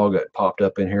on my blog. It popped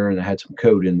up in here and it had some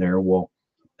code in there. Well,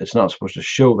 it's not supposed to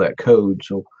show that code,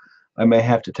 so I may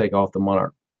have to take off the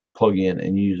Monarch plugin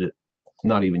and use it,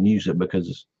 not even use it,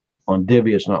 because on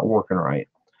Divi it's not working right.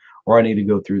 Or I need to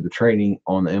go through the training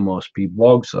on the MLSP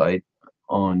blog site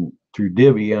through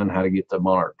Divi on how to get the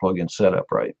Monarch plugin set up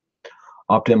right.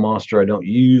 Opt-in Monster I don't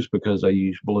use because I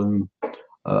use Bloom.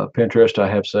 Pinterest I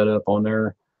have set up on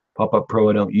there. Pop-Up Pro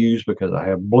I don't use because I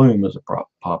have Bloom as a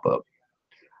pop-up.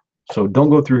 So don't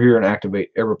go through here and activate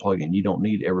every plugin. You don't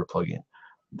need every plugin.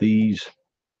 These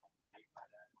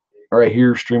right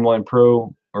here, Streamline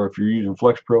Pro, or if you're using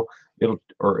Flex Pro,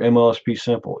 or MLSP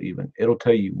Simple even, it'll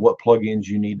tell you what plugins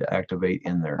you need to activate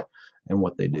in there and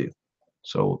what they do.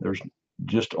 So there's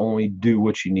just only do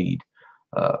what you need.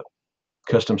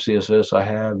 Custom CSS I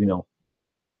have,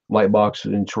 Lightbox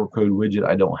and shortcode widget,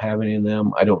 I don't have any of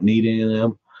them. I don't need any of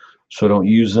them, so don't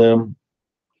use them.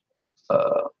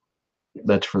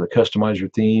 That's for the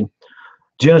customizer theme.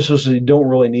 Genesis you don't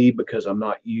really need, because I'm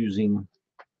using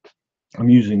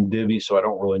Divi, so I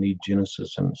don't really need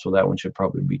Genesis, and so that one should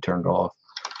probably be turned off.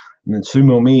 And then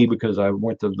Sumo Me, because I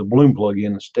went to the Bloom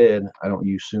plugin instead, I don't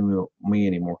use Sumo Me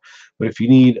anymore. But if you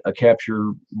need a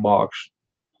capture box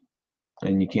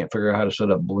and you can't figure out how to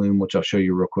set up Bloom, which I'll show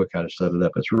you real quick how to set it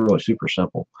up, it's really super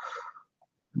simple.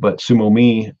 But Sumo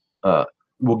Me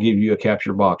will give you a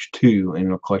capture box too, and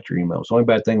it'll collect your emails. The only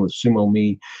bad thing with Sumo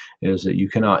Me is that you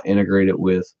cannot integrate it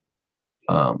with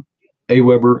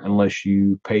Aweber unless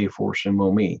you pay for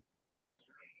Sumo Me.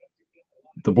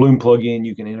 The Bloom plugin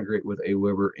you can integrate with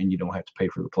Aweber, and you don't have to pay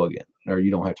for the plugin, or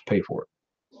you don't have to pay for it.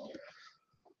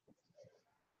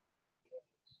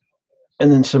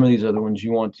 And then some of these other ones,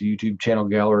 you want the YouTube channel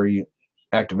gallery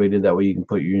activated, that way you can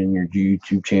put you in your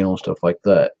YouTube channel and stuff like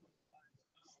that.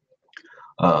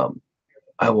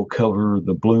 I will cover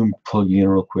the Bloom plugin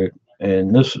real quick.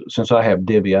 And this, since I have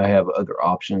Divi, I have other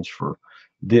options for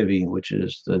Divi, which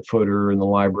is the footer and the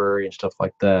library and stuff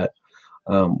like that.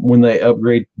 When they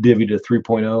upgrade Divi to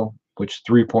 3.0, which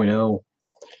 3.0,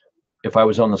 if I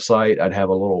was on the site, I'd have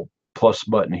a little plus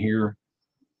button here,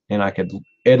 and I could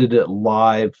edit it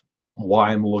live while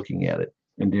I'm looking at it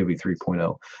in Divi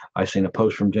 3.0. I seen a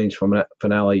post from James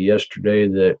Finale yesterday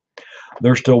that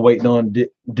they're still waiting on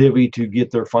Divi to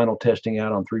get their final testing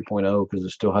out on 3.0 because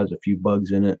it still has a few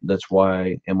bugs in it. That's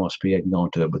why MLSP hadn't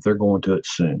gone to it, but they're going to it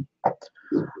soon.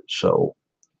 So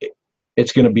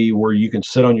it's going to be where you can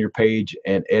sit on your page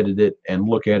and edit it and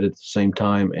look at it at the same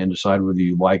time and decide whether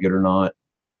you like it or not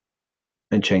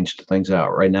and change things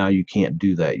out. Right now you can't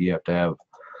do that. You have to have,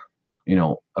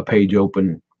 a page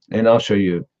open, and I'll show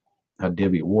you how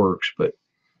Divi works, but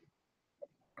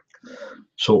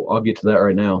so I'll get to that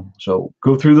right now. So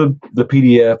go through the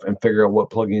PDF and figure out what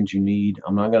plugins you need.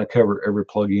 I'm not going to cover every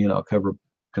plugin. I'll cover,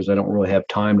 because I don't really have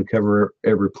time to cover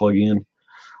every plugin,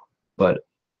 but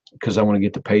because I want to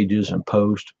get the pages and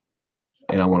post,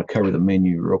 and I want to cover the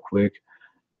menu real quick,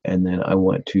 and then I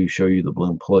want to show you the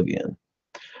Bloom plugin.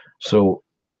 So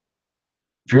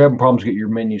if you're having problems getting your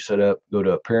menu set up, go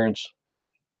to Appearance,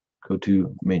 go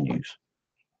to Menus.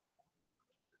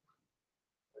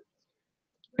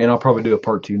 And I'll probably do a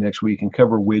part 2 next week and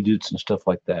cover widgets and stuff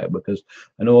like that, because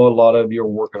I know a lot of you are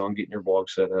working on getting your blog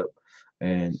set up,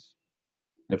 and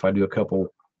if I do a couple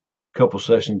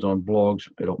sessions on blogs,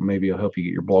 maybe it'll help you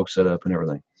get your blog set up and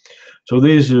everything. So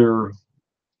these are,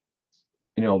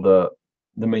 the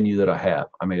menu that I have.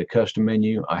 I made a custom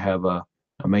menu. I have a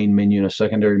main menu and a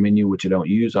secondary menu, which I don't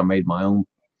use. I made my own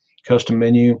custom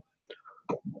menu.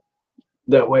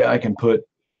 That way I can put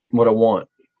what I want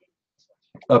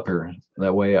up here.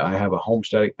 That way I have a home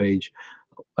static page.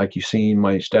 Like you've seen,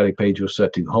 my static page was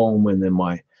set to home, and then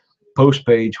my post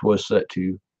page was set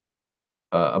to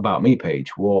about me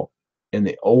page. Well, in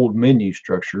the old menu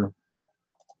structure,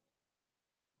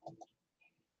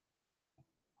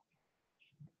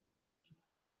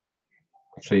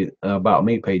 see, about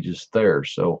me page is there.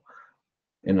 So,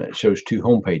 and it shows 2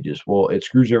 home pages. Well, it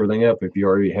screws everything up if you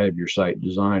already have your site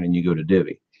designed and you go to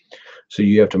Divi. So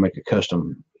you have to make a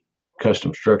custom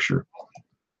structure.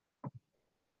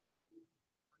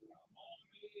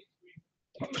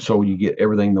 So you get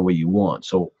everything the way you want.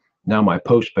 So now my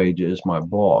post page is my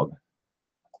blog,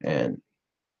 and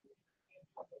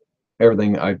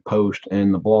everything I post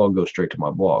in the blog goes straight to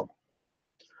my blog.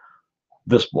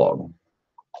 This blog.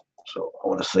 So I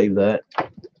want to save that.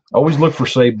 Always look for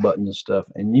save buttons and stuff,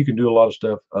 and you can do a lot of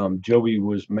stuff. Joby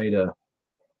was made a,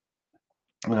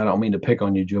 and I don't mean to pick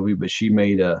on you, Joby, but she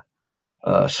made a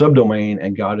subdomain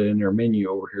and got it in her menu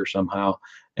over here somehow,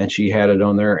 and she had it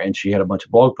on there, and she had a bunch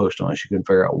of blog posts on it. She couldn't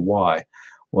figure out why.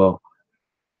 Well,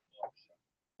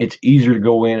 it's easier to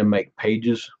go in and make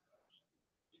pages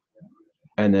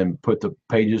and then put the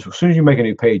pages. As soon as you make a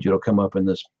new page, it'll come up in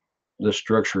this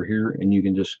structure here, and you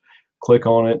can just click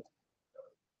on it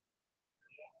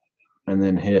and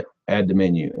then hit add to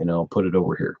menu, and I'll put it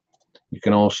over here. You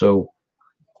can also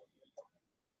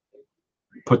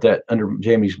put that under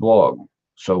Jamie's blog,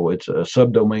 so it's a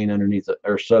subdomain underneath it,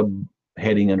 or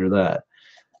subheading under that.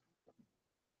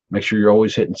 Make sure you're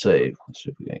always hitting save. Let's see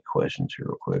if we got any questions here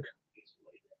real quick.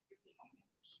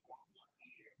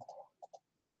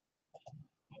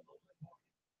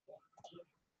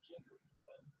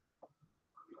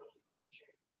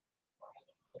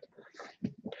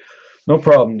 No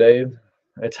problem, Dave.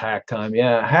 It's hack time.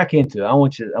 Yeah, hack into it. I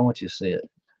want you to see it.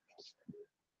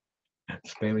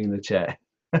 Spamming the chat.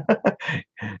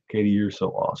 Katie, you're so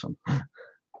awesome. Let's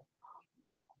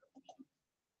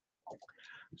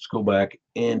go back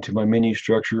into my menu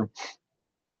structure.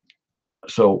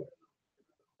 So,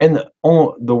 and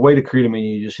the way to create a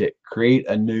menu, you just hit create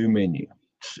a new menu.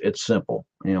 It's simple.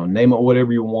 You know, name it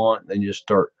whatever you want, then just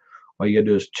start. All you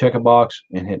gotta do is check a box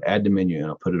and hit add to menu, and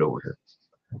I'll put it over here.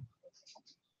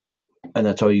 And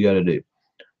that's all you gotta do.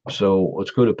 So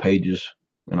let's go to pages,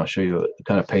 and I'll show you what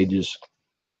kind of pages.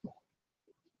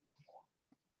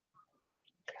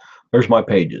 There's my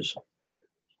pages.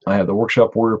 I have the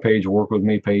Workshop Warrior page, Work With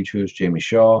Me page, who's Jamie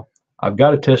Shaw. I've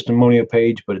got a testimonial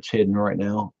page, but it's hidden right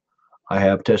now. I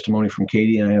have testimony from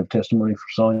Katie, and I have testimony from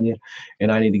Sonia, and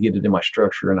I need to get it in my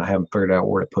structure, and I haven't figured out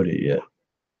where to put it yet.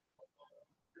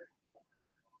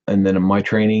 And then in my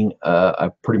training, I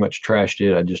pretty much trashed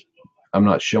it. I'm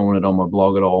not showing it on my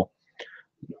blog at all.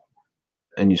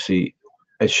 And you see,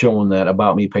 it's showing that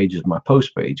About Me page is my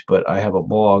post page, but I have a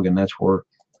blog, and that's where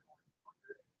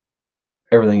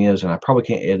everything is, and I probably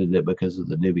can't edit it because of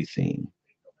the Divi theme.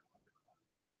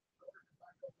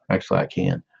 Actually, I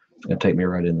can. It's going to take me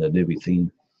right in the Divi theme.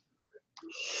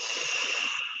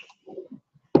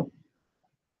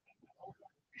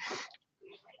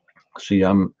 See,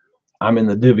 I'm in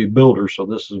the Divi builder, so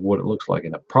this is what it looks like,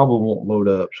 and it probably won't load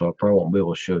up, so I probably won't be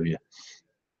able to show you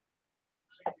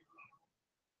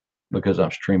because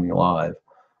I'm streaming live.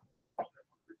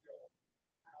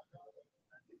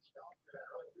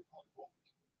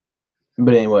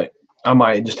 But anyway, I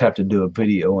might just have to do a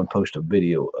video and post a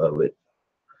video of it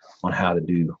on how to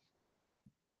do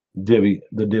the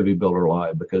Divi builder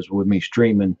live, because with me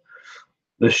streaming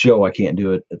this show, I can't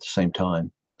do it at the same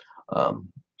time.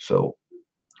 So,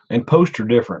 and posts are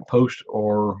different. Post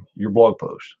or your blog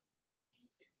post.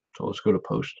 So let's go to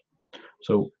post.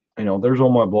 So, you know, there's all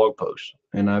my blog posts,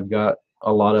 and I've got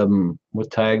a lot of them with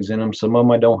tags in them. Some of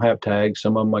them I don't have tags.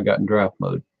 Some of them I got in draft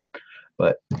mode.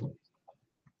 But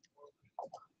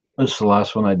this is the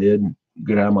last one I did.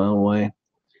 Get out of my own way.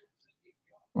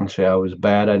 And say I was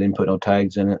bad. I didn't put no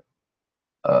tags in it.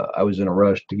 I was in a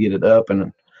rush to get it up,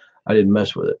 and I didn't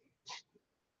mess with it.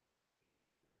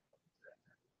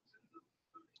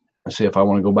 And see, if I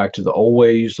want to go back to the old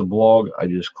way, use the blog, I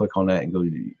just click on that and go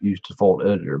to use default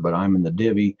editor. But I'm in the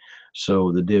Divi,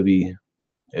 so the Divi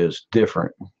is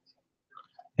different.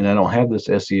 And I don't have this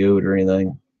SEO'd or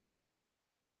anything.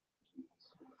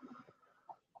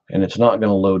 And it's not going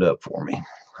to load up for me.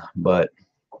 But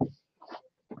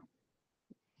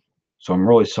so I'm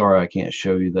really sorry I can't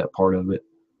show you that part of it.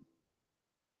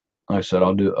 Like I said,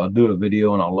 I'll do a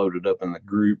video, and I'll load it up in the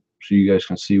group so you guys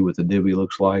can see what the Divi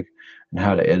looks like and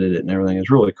how to edit it and everything.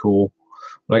 It's really cool.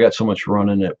 But I got so much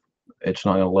running it, it's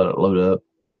not going to let it load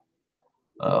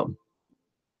up.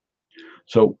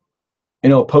 So, you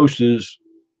know, post is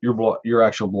your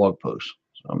actual blog post.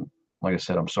 So like I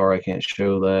said, I'm sorry I can't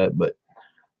show that, but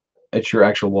it's your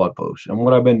actual blog post. And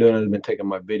what I've been doing is I've been taking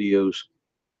my videos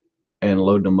and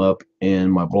load them up in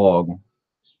my blog.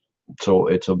 So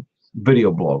it's a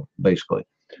video blog basically.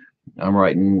 I'm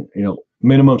writing,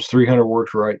 minimum's 300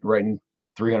 words, writing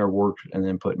 300 words, and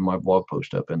then putting my blog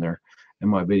post up in there and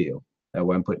my video. That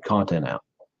way I'm putting content out.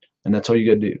 And that's all you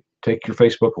got to do. Take your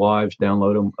Facebook Lives,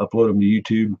 download them, upload them to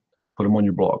YouTube, put them on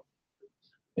your blog.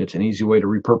 It's an easy way to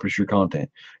repurpose your content.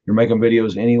 You're making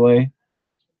videos anyway,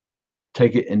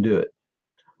 take it and do it.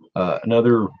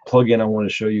 Another plugin I want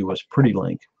to show you was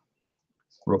PrettyLink,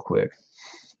 real quick.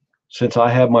 Since I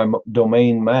have my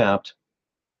domain mapped,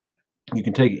 you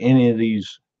can take any of the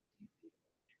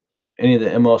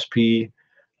MLSP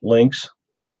links.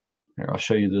 Here, I'll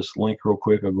show you this link real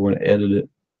quick. I'll go in and edit it.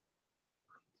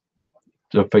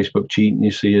 The Facebook cheat, and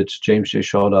you see it's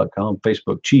jamesjshaw.com.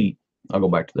 Facebook cheat. I'll go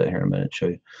back to that here in a minute and show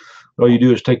you. All you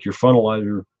do is take your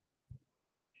funnelizer,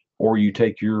 or you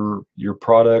take your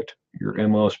product, your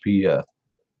MLSP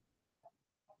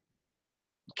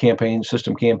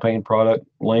system campaign product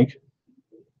link.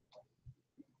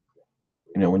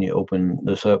 When you open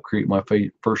this up, create my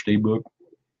first ebook.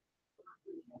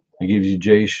 It gives you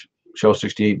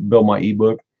JShaw68 build my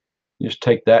ebook. You just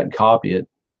take that and copy it,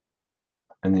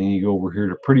 and then you go over here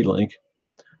to PrettyLink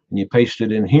and you paste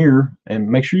it in here, and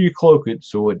make sure you cloak it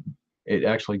so it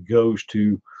actually goes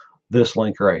to this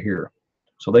link right here.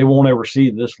 So they won't ever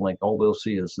see this link. All they'll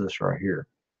see is this right here.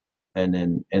 And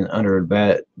then under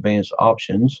advanced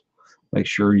options, make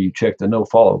sure you check the no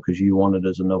follow, because you want it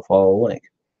as a no follow link.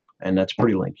 And that's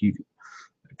PrettyLink. If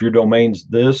your domain's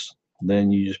this,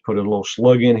 then you just put a little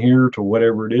slug in here to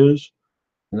whatever it is,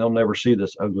 and they'll never see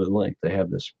this ugly link. They have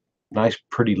this nice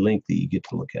pretty link that you get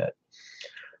to look at.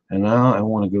 And now I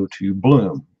want to go to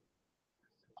Bloom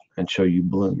and show you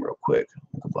Bloom real quick.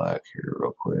 I'll go back here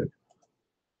real quick.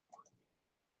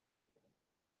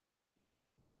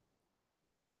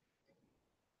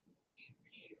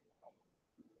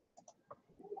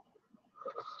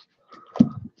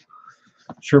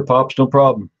 Sure, Pops, no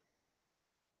problem.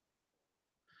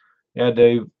 Yeah,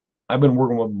 Dave, I've been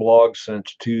working with blogs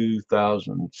since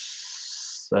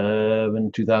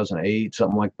 2007, 2008,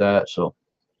 something like that. So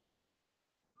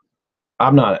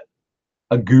I'm not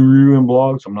a guru in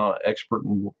blogs. I'm not an expert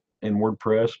in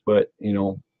WordPress, but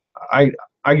I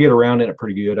get around in it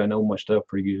pretty good. I know my stuff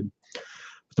pretty good.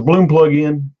 But the Bloom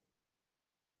plugin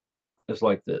is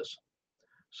like this.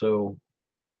 So,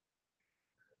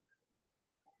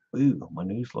 ooh, my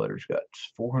newsletter's got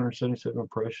 477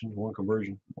 impressions, 1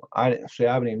 conversion. I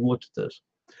haven't even looked at this.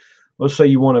 Let's say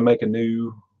you want to make a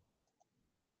new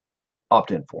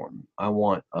opt-in form. I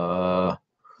want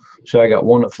so I got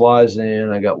one that flies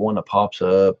in, I got one that pops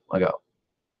up, I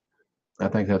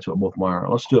think that's what both mine are.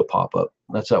 Let's do a pop-up.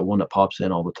 That's that one that pops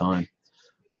in all the time.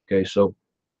 Okay, so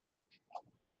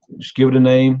just give it a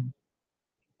name.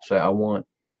 Say I want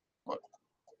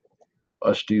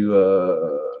us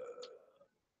to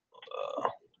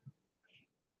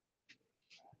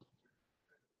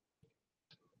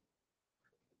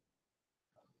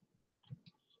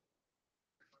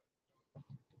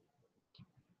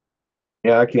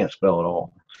yeah, I can't spell it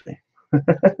all. See.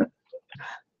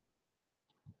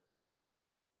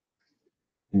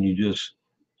 And you just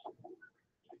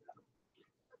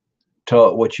tell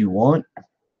it what you want.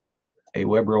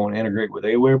 Aweber, I want to integrate with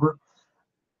Aweber.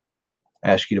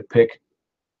 Ask you to pick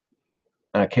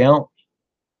an account.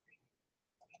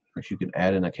 If you can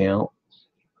add an account,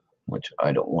 which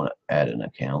I don't want to add an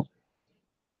account.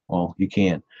 Well, you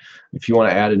can. If you want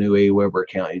to add a new Aweber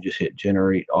account, you just hit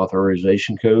generate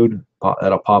authorization code.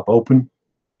 That'll pop open.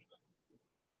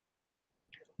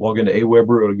 Log into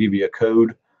Aweber, it'll give you a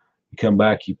code. You come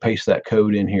back, you paste that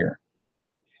code in here.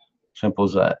 Simple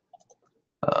as that.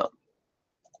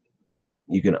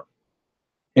 You can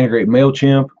integrate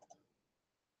MailChimp,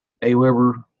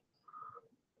 Aweber.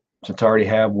 Since I already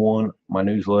have one, my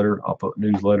newsletter, I'll put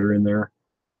newsletter in there.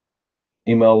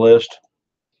 Email list,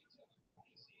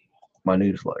 my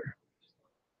newsletter.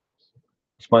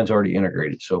 Mine's already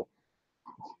integrated, so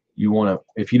you want to,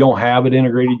 if you don't have it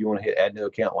integrated, you want to hit add new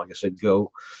account. Like I said, go.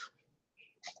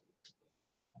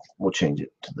 We'll change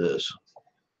it to this.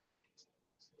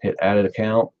 Hit added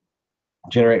account,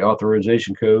 generate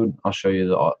authorization code. I'll show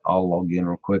you I'll log in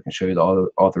real quick and show you the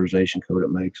authorization code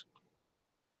it makes.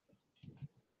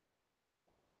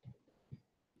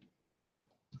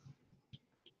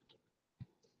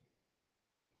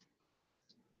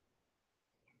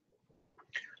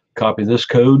 Copy this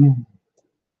code.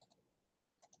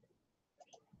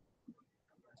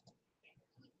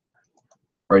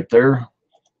 Right there,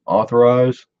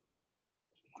 authorize.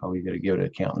 Oh, you got to give it an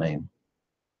account name.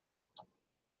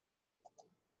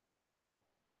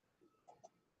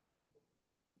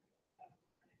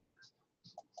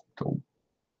 So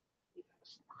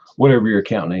whatever your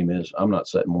account name is, I'm not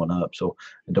setting one up, so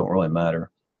it don't really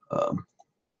matter.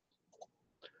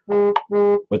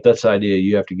 But that's the idea.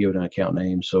 You have to give it an account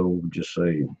name. So just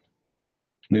say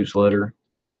newsletter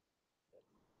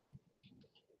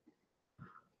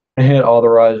and hit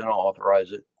authorize, and I'll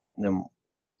authorize it. And then,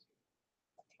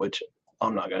 which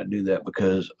I'm not going to do that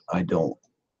because I've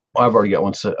already got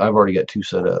one set. I've already got two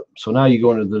set up. So now you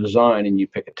go into the design and you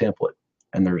pick a template,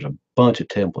 and there's a bunch of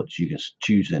templates you can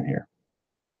choose in here.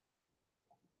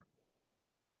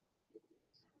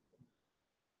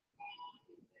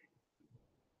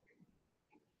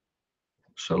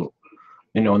 So,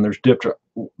 and there's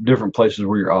different places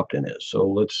where your opt-in is. So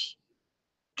let's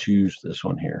choose this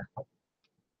one here.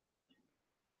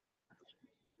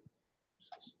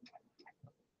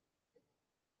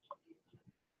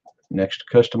 Next,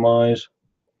 customize.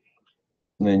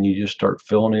 And then you just start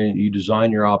filling in. You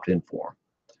design your opt-in form.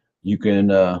 You can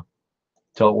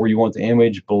tell it where you want the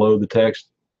image, below the text,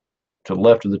 to the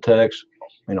left of the text,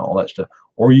 all that stuff.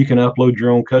 Or you can upload your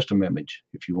own custom image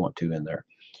if you want to in there.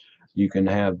 You can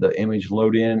have the image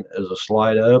load in as a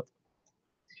slide up,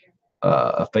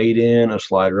 a fade in, a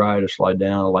slide right, a slide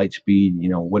down, a light speed,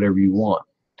 whatever you want.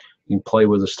 You can play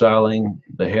with the styling,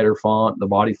 the header font, the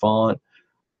body font,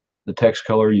 the text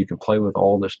color. You can play with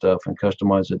all this stuff and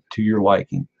customize it to your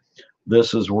liking.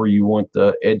 This is where you want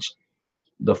the edge,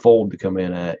 the fold to come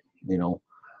in at,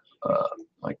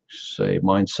 like say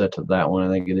mine set to that one,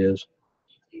 I think it is.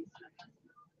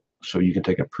 So you can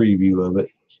take a preview of it.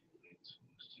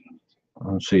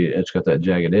 See, it's got that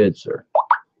jagged edge there.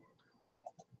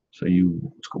 So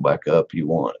let's go back up. You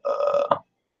want,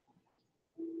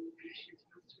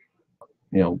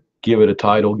 give it a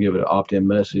title, give it an opt-in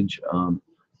message. I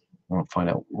want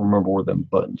to remember where them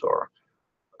buttons are.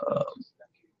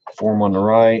 Form on the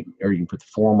right, or you can put the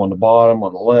form on the bottom,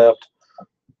 on the left.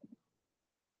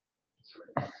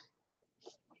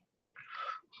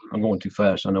 I'm going too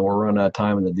fast. I know we're running out of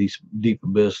time and the deep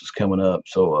abyss is coming up.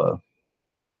 So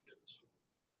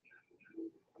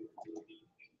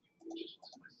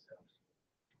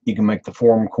you can make the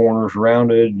form corners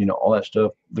rounded, all that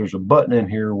stuff. There's a button in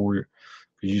here where,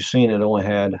 because you've seen it only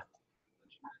had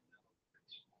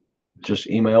just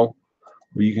email,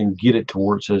 where you can get it to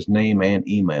where it says name and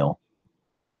email.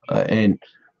 And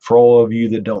for all of you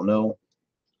that don't know,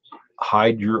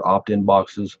 hide your opt-in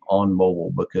boxes on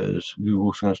mobile, because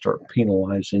Google's going to start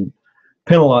penalizing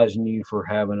you for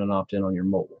having an opt-in on your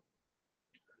mobile.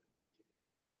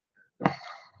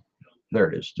 There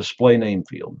it is, display name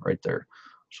field right there.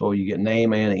 So you get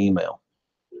name and email.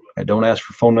 And don't ask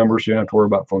for phone numbers, so you don't have to worry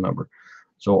about phone number.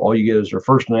 So all you get is their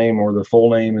first name or their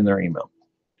full name and their email.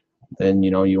 Then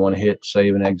you want to hit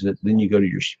save and exit. Then you go to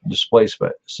your display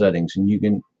settings, and you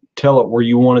can tell it where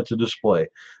you want it to display.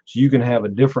 So you can have a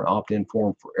different opt-in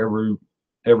form for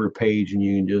every page, and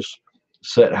you can just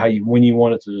set when you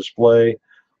want it to display,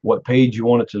 what page you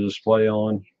want it to display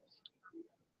on.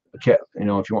 If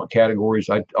you want categories,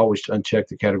 I always uncheck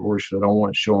the categories because I don't want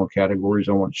it to show on categories.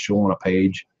 I want it to show on a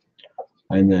page.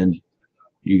 And then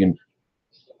you can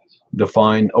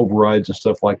define overrides and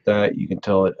stuff like that. You can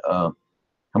tell it how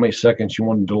many seconds you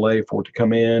want to delay for it to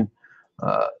come in.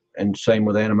 And same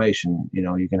with animation.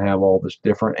 You can have all this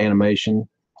different animation.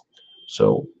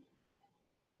 So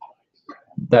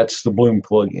that's the Bloom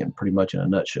plugin pretty much in a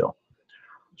nutshell.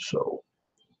 So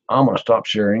I'm going to stop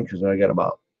sharing because I got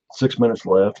about 6 minutes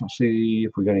left and see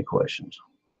if we got any questions.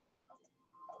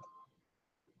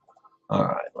 All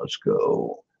right, let's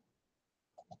go.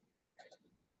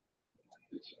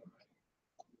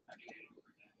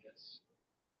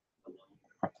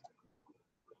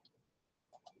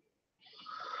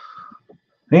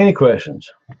 Any questions?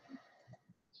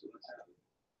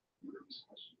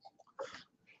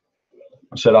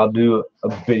 I said I'll do a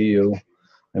video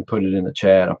and put it in the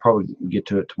chat. I'll probably get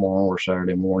to it tomorrow or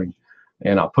Saturday morning,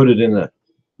 and I'll put it in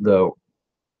the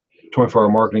 24-hour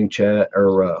marketing chat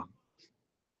or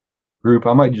group.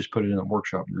 I might just put it in the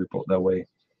workshop group. That way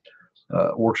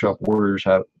workshop warriors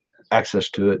have access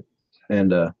to it,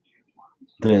 and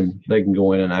then they can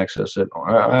go in and access it.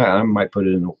 I might put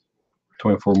it in the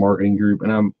 24 marketing group,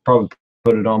 and I'm probably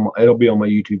put it on. It'll be on my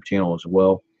YouTube channel as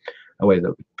well. That way,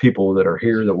 the people that are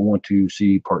here that want to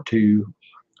see part 2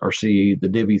 or see the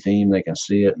Divi theme, they can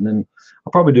see it. And then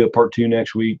I'll probably do a part 2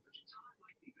 next week.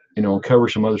 Cover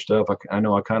some other stuff. I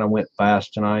know I kind of went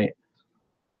fast tonight.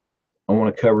 I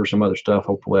want to cover some other stuff.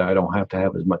 Hopefully, I don't have to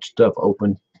have as much stuff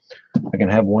open. I can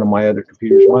have one of my other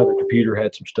computers. My other computer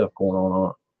had some stuff going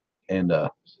on it, and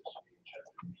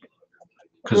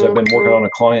because I've been working on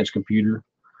a client's computer.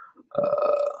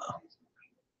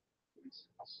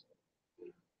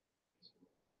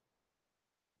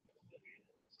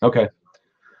 Okay.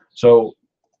 So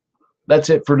that's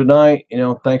it for tonight.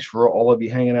 Thanks for all of you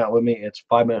hanging out with me. It's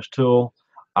 5 minutes till.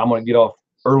 I'm going to get off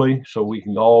early so we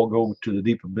can all go to the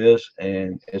deep abyss,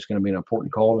 and it's going to be an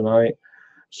important call tonight.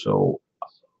 So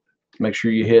make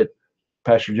sure you hit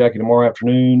Pastor Jackie tomorrow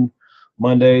afternoon,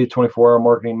 Monday, 24-hour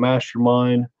marketing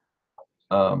mastermind.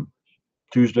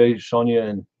 Tuesday, Sonia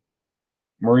and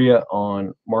Maria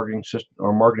on marketing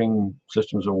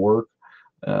systems of work.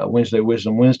 Wednesday,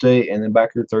 Wisdom Wednesday, and then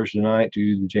back here Thursday night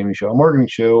to the Jamie Shaw Marketing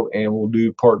Show, and we'll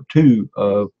do part 2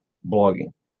 of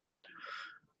blogging.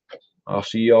 I'll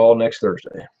see you all next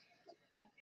Thursday.